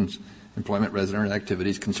person's employment, resident,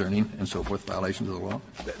 activities concerning, and so forth, violations of the law?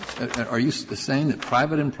 Are you saying that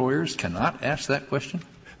private employers cannot ask that question?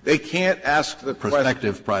 They can't ask the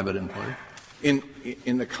prospective private employer.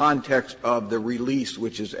 In the context of the release,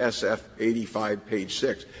 which is SF85, page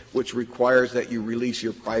 6, which requires that you release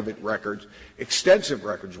your private records, extensive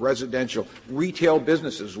records, residential, retail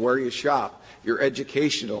businesses, where you shop, your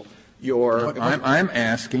educational, your. I'm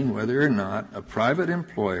asking whether or not a private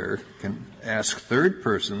employer can ask third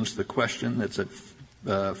persons the question that's at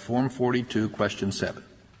Form 42, question 7.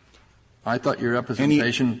 I thought your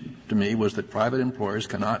representation to me was that private employers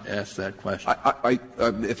cannot ask that question.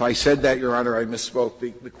 If I said that, Your Honor, I misspoke.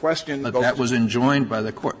 The question. But that was enjoined by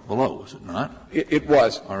the court below, was it not? It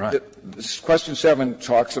was. All right. Question 7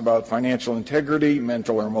 talks about financial integrity,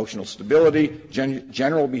 mental or emotional stability,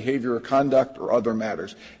 general behavior or conduct, or other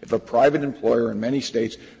matters. If a private employer in many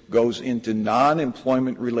states goes into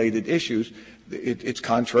non-employment related issues, it's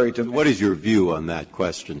contrary to. What is your view on that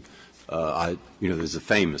question? There's a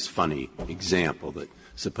famous, funny example that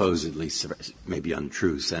supposedly, maybe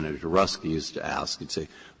untrue, Senator Rusk used to ask. He'd say,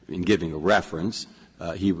 in giving a reference,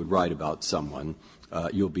 he would write about someone,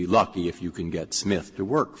 you'll be lucky if you can get Smith to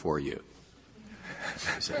work for you.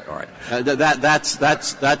 I said, all right. That's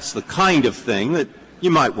the kind of thing that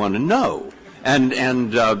you might want to know.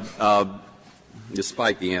 And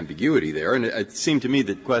despite the ambiguity there, and it seemed to me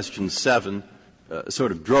that question 7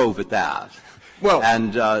 sort of drove at that. Well,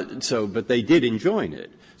 but they did enjoin it.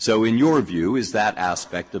 So in your view, is that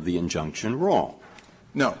aspect of the injunction wrong?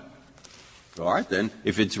 No. All right, then,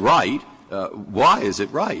 if it's right, why is it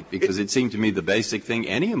right? Because it seemed to me the basic thing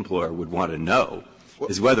any employer would want to know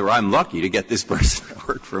is whether I'm lucky to get this person to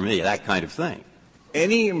work for me, that kind of thing.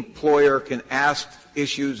 Any employer can ask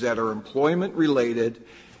issues that are employment related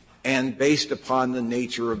and based upon the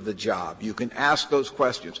nature of the job. You can ask those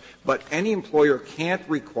questions. But any employer can't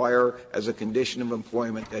require, as a condition of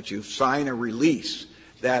employment, that you sign a release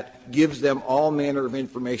that gives them all manner of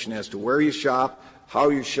information as to where you shop, how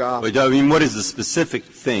you shop. But, I mean, what is the specific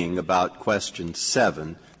thing about question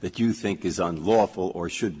 7 that you think is unlawful or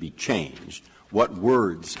should be changed? What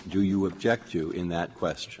words do you object to in that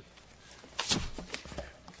question?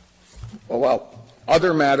 Well,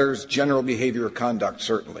 other matters, general behavior or conduct,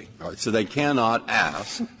 certainly. All right, so they cannot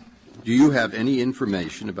ask, do you have any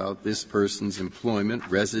information about this person's employment,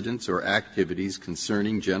 residence, or activities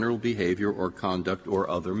concerning general behavior or conduct or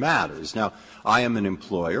other matters? Now, I am an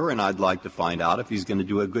employer, and I'd like to find out if he's going to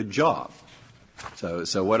do a good job.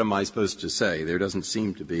 So what am I supposed to say? There doesn't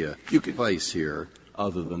seem to be a place here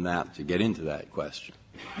other than that to get into that question.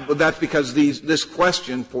 Well, that's because this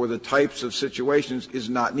question for the types of situations is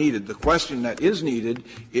not needed. The question that is needed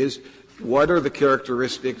is, what are the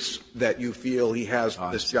characteristics that you feel he has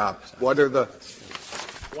for this job? What are the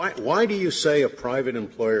Why do you say a private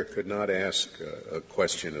employer could not ask a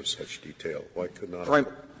question of such detail? Why could not?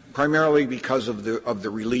 Primarily because of the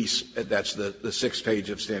release. That's the 6th page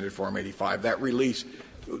of Standard Form 85. That release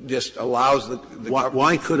just allows the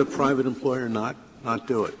Why could a private employer not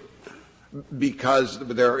do it? Because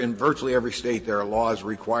there, in virtually every state, there are laws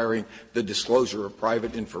requiring the disclosure of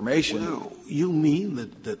private information. Well, you mean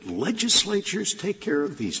that legislatures take care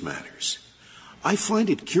of these matters? I find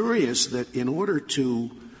it curious that in order to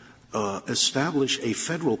establish a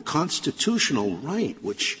federal constitutional right,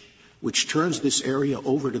 which turns this area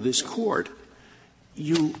over to this court,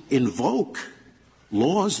 you invoke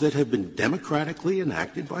laws that have been democratically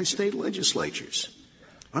enacted by state legislatures.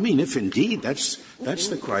 I mean, if indeed that's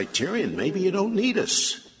the criterion, maybe you don't need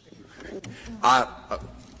us.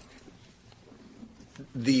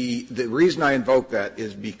 The reason I invoke that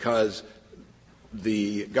is because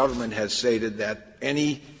the government has stated that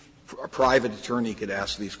any private attorney could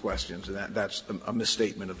ask these questions, and that's a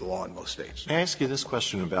misstatement of the law in most states. May I ask you this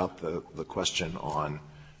question about the question on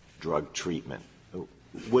drug treatment?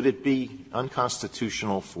 Would it be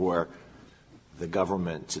unconstitutional for the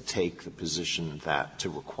government to take the position that to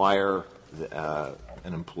require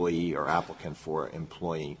an employee or applicant for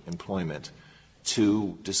employment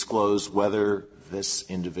to disclose whether this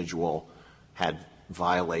individual had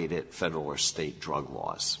violated federal or state drug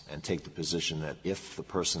laws, and take the position that if the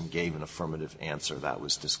person gave an affirmative answer, that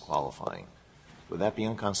was disqualifying? Would that be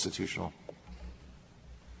unconstitutional?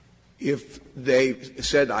 If they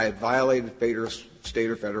said I had violated state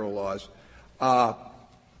or federal laws,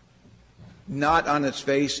 not on its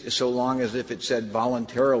face, so long as if it said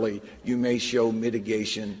voluntarily, you may show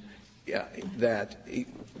mitigation that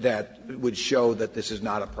would show that this is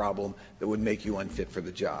not a problem that would make you unfit for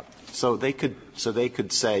the job. So they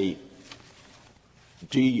could say,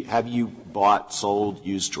 have you bought, sold,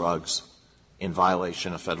 used drugs in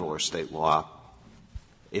violation of federal or state law?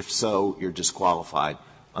 If so, you're disqualified,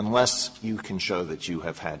 unless you can show that you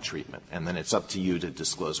have had treatment, and then it's up to you to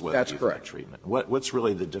disclose whether That's you've correct. had treatment. What's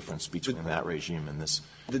really the difference between that regime and this?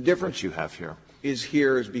 The difference you have here is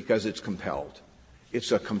because it's compelled.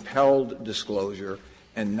 It's a compelled disclosure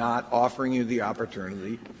and not offering you the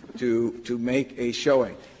opportunity to make a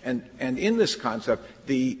showing. And in this concept,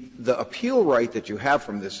 the appeal right that you have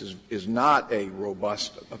from this is not a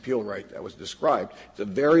robust appeal right that was described. It's a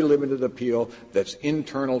very limited appeal that's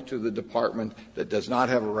internal to the department, that does not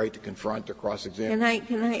have a right to confront or cross-examine.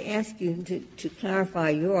 Can I ask you to clarify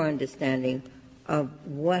your understanding of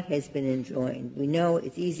what has been enjoined? We know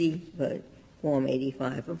it's easy for Form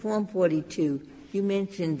 85. For Form 42, you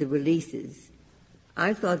mentioned the releases.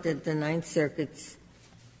 I thought that the Ninth Circuit's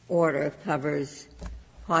order covers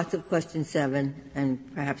parts of Question 7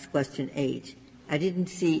 and perhaps Question 8. I didn't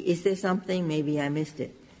see — is there something, maybe I missed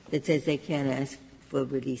it, that says they can't ask for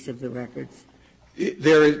release of the records?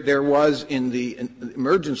 There was in the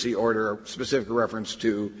emergency order a specific reference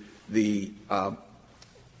to the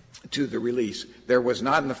release. There was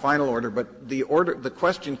not in the final order, but the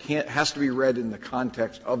question has to be read in the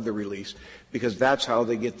context of the release, because that's how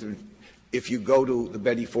they get to. If you go to the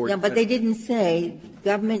Betty Ford. Yeah, but they didn't say,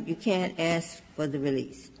 government, you can't ask for the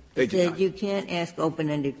release. They said did you can't ask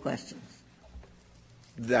open-ended questions.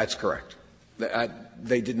 That's correct.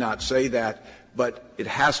 They did not say that, but it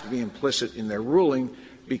has to be implicit in their ruling,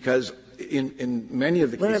 because in many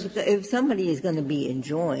of the cases. Well, if somebody is going to be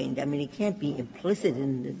enjoined, I mean, it can't be implicit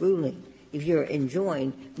in the ruling. If you're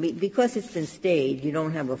enjoined, because it's been stayed, you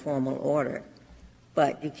don't have a formal order.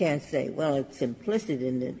 But you can't say, well, it's implicit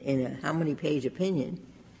in a how-many-page opinion.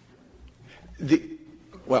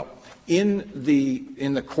 In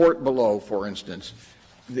the court below, for instance,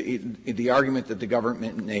 the argument that the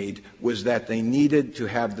government made was that they needed to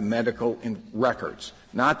have the medical records,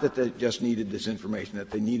 not that they just needed this information,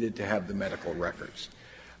 that they needed to have the medical records.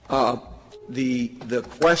 The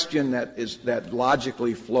question that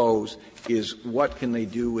logically flows is, what can they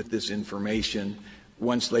do with this information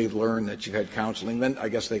once they've learned that you had counseling? Then I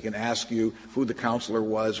guess they can ask you who the counselor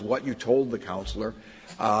was, what you told the counselor,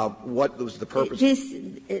 what was the purpose.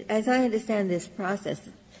 As I understand this process,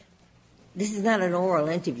 this is not an oral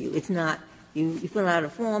interview. It's not you fill out a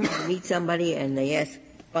form, you meet somebody, and they ask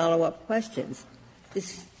follow-up questions.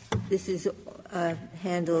 This is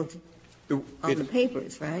handled on the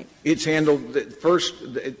papers, right? It's handled first.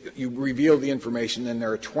 You reveal the information, then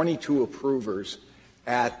there are 22 approvers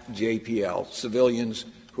at JPL, civilians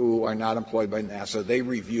who are not employed by NASA. They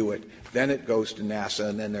review it. Then it goes to NASA,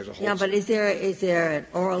 and then there's a whole. Yeah, but is there an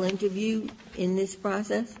oral interview in this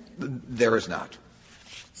process? There is not.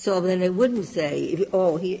 So then it wouldn't say,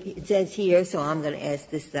 it says here, so I'm going to ask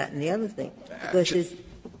this, that, and the other thing, because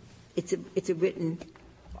it's a written.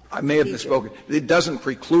 I may have misspoken. It doesn't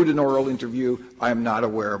preclude an oral interview. I am not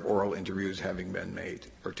aware of oral interviews having been made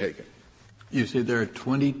or taken. You say there are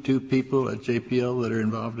 22 people at JPL that are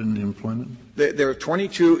involved in the employment? There are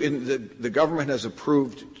 22. The government has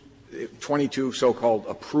approved 22 so-called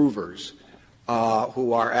approvers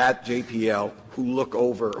who are at JPL who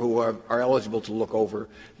are eligible to look over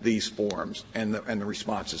these forms and the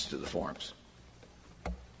responses to the forms.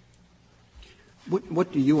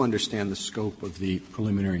 What do you understand the scope of the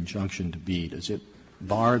preliminary injunction to be? Does it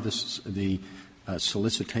bar the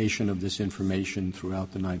solicitation of this information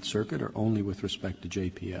throughout the Ninth Circuit, or only with respect to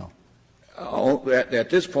JPL? At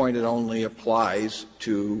this point, it only applies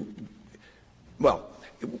to, well,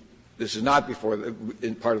 this is not before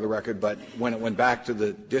in part of the record, but when it went back to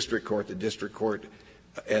the district court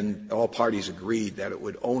and all parties agreed that it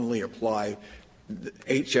would only apply,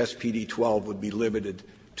 HSPD 12 would be limited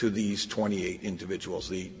to these 28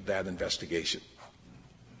 individuals, that investigation.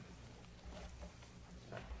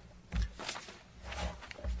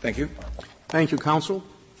 Thank you. Thank you, counsel.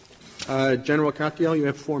 General Katyal, you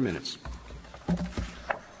have 4 minutes.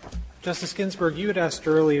 Justice Ginsburg, you had asked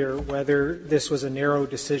earlier whether this was a narrow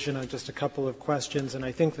decision on just a couple of questions, and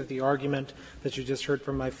I think that the argument that you just heard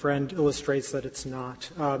from my friend illustrates that it's not.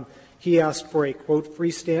 He asked for a, quote,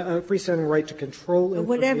 freestanding right to control information.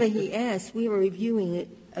 Whatever he asked, we were reviewing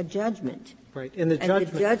a judgment. Right. And the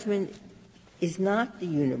judgment is not the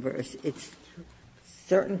universe. It's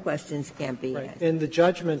certain questions can't be asked. And the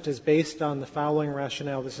judgment is based on the following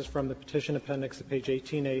rationale. This is from the petition appendix at page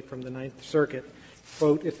 18A from the Ninth Circuit.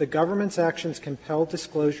 Quote, if the government's actions compel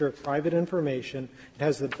disclosure of private information, it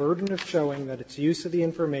has the burden of showing that its use of the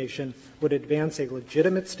information would advance a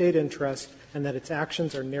legitimate state interest and that its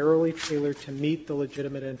actions are narrowly tailored to meet the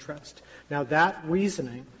legitimate interest. Now, that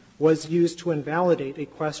reasoning was used to invalidate a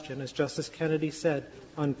question, as Justice Kennedy said,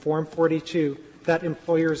 on Form 42, that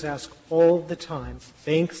employers ask all the time.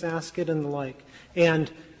 Banks ask it and the like. And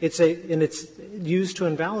it's used to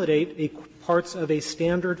invalidate parts of a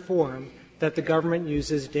standard form that the government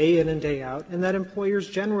uses day in and day out and that employers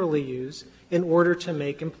generally use in order to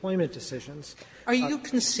make employment decisions. Are you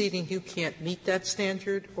conceding you can't meet that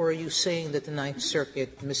standard, or are you saying that the Ninth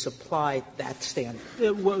Circuit misapplied that standard?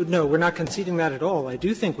 No, we're not conceding that at all. I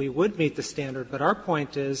do think we would meet the standard, but our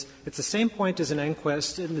point is it's the same point as in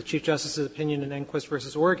Enquist, in the Chief Justice's opinion in Enquist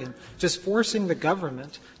versus Oregon, just forcing the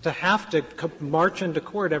government to have to march into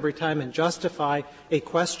court every time and justify a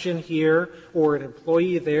question here or an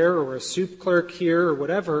employee there or a soup clerk here or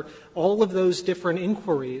whatever. All of those different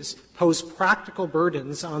inquiries pose practical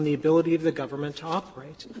burdens on the ability of the government to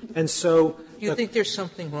operate. And so you think there's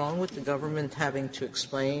something wrong with the government having to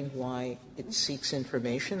explain why it seeks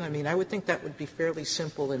information? I mean, I would think that would be fairly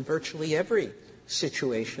simple in virtually every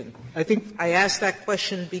situation. I ask that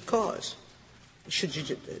question because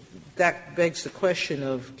that begs the question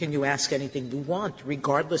of, can you ask anything you want,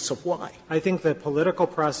 regardless of why? I think the political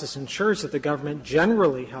process ensures that the government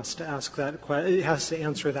generally has to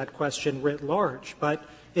answer that question writ large. But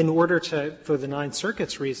in order for the Ninth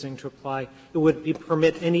Circuit's reasoning to apply, it would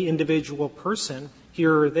permit any individual person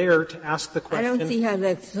here or there to ask the question. I don't see how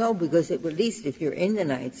that's so, because at least if you're in the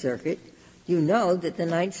Ninth Circuit, you know that the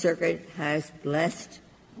Ninth Circuit has blessed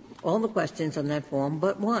all the questions on that form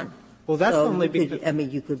but one. Well, that's so only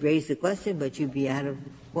because you could raise the question, but you'd be out of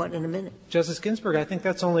what in a minute? Justice Ginsburg, I think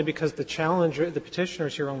that's only because the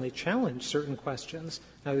petitioners here only challenge certain questions.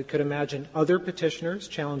 Now, we could imagine other petitioners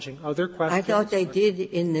challenging other questions. I thought they did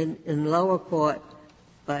in lower court,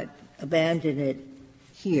 but abandoned it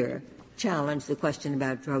here, challenge the question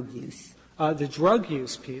about drug use. The drug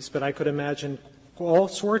use piece, but I could imagine all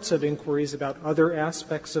sorts of inquiries about other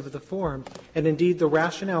aspects of the form. And indeed, the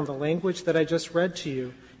rationale, the language that I just read to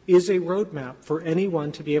you, is a roadmap for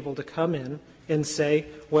anyone to be able to come in and say,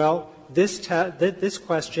 well, this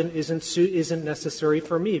question isn't necessary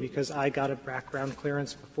for me because I got a background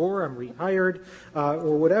clearance before, I'm rehired,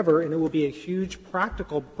 or whatever, and it will be a huge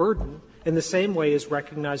practical burden in the same way as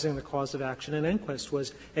recognizing the cause of action in Enquist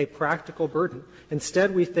was a practical burden.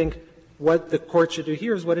 Instead, we think what the court should do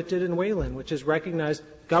here is what it did in Wayland, which is recognize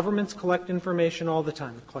governments collect information all the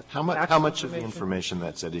time. How much of the information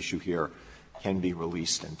that's at issue here can be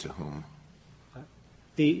released and to whom?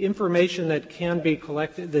 The information that can be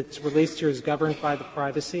collected, that's released here, is governed by the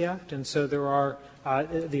Privacy Act, and so there are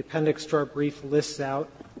the appendix to our brief lists out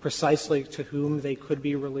precisely to whom they could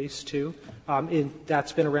be released to.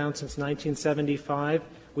 That's been around since 1975.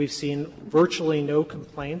 We've seen virtually no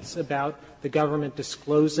complaints about the government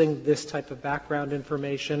disclosing this type of background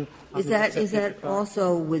information. Is that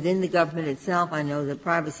also within the government itself? I know the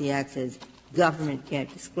Privacy Act says government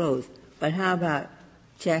can't disclose. But how about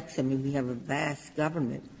checks? I mean, we have a vast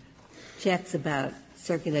government. Checks about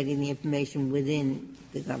circulating the information within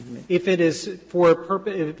the government. If it is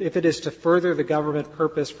if it is to further the government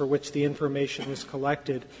purpose for which the information was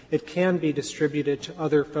collected, it can be distributed to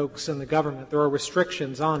other folks in the government. There are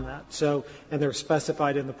restrictions on that. So, and they're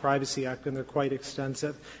specified in the Privacy Act, and they're quite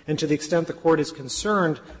extensive. And to the extent the court is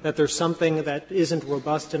concerned that there's something that isn't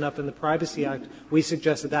robust enough in the Privacy Act, we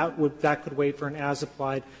suggest that could wait for an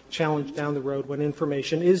as-applied challenge down the road when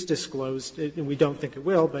information is disclosed. And we don't think it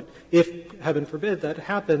will, but if, heaven forbid, that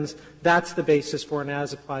happens, that's the basis for an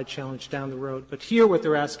as-applied challenge down the road. But here what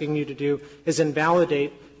they're asking you to do is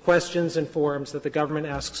invalidate questions and forms that the government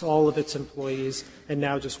asks all of its employees and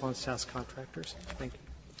now just wants to ask contractors. Thank you.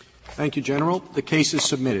 Thank you, General. The case is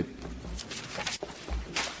submitted.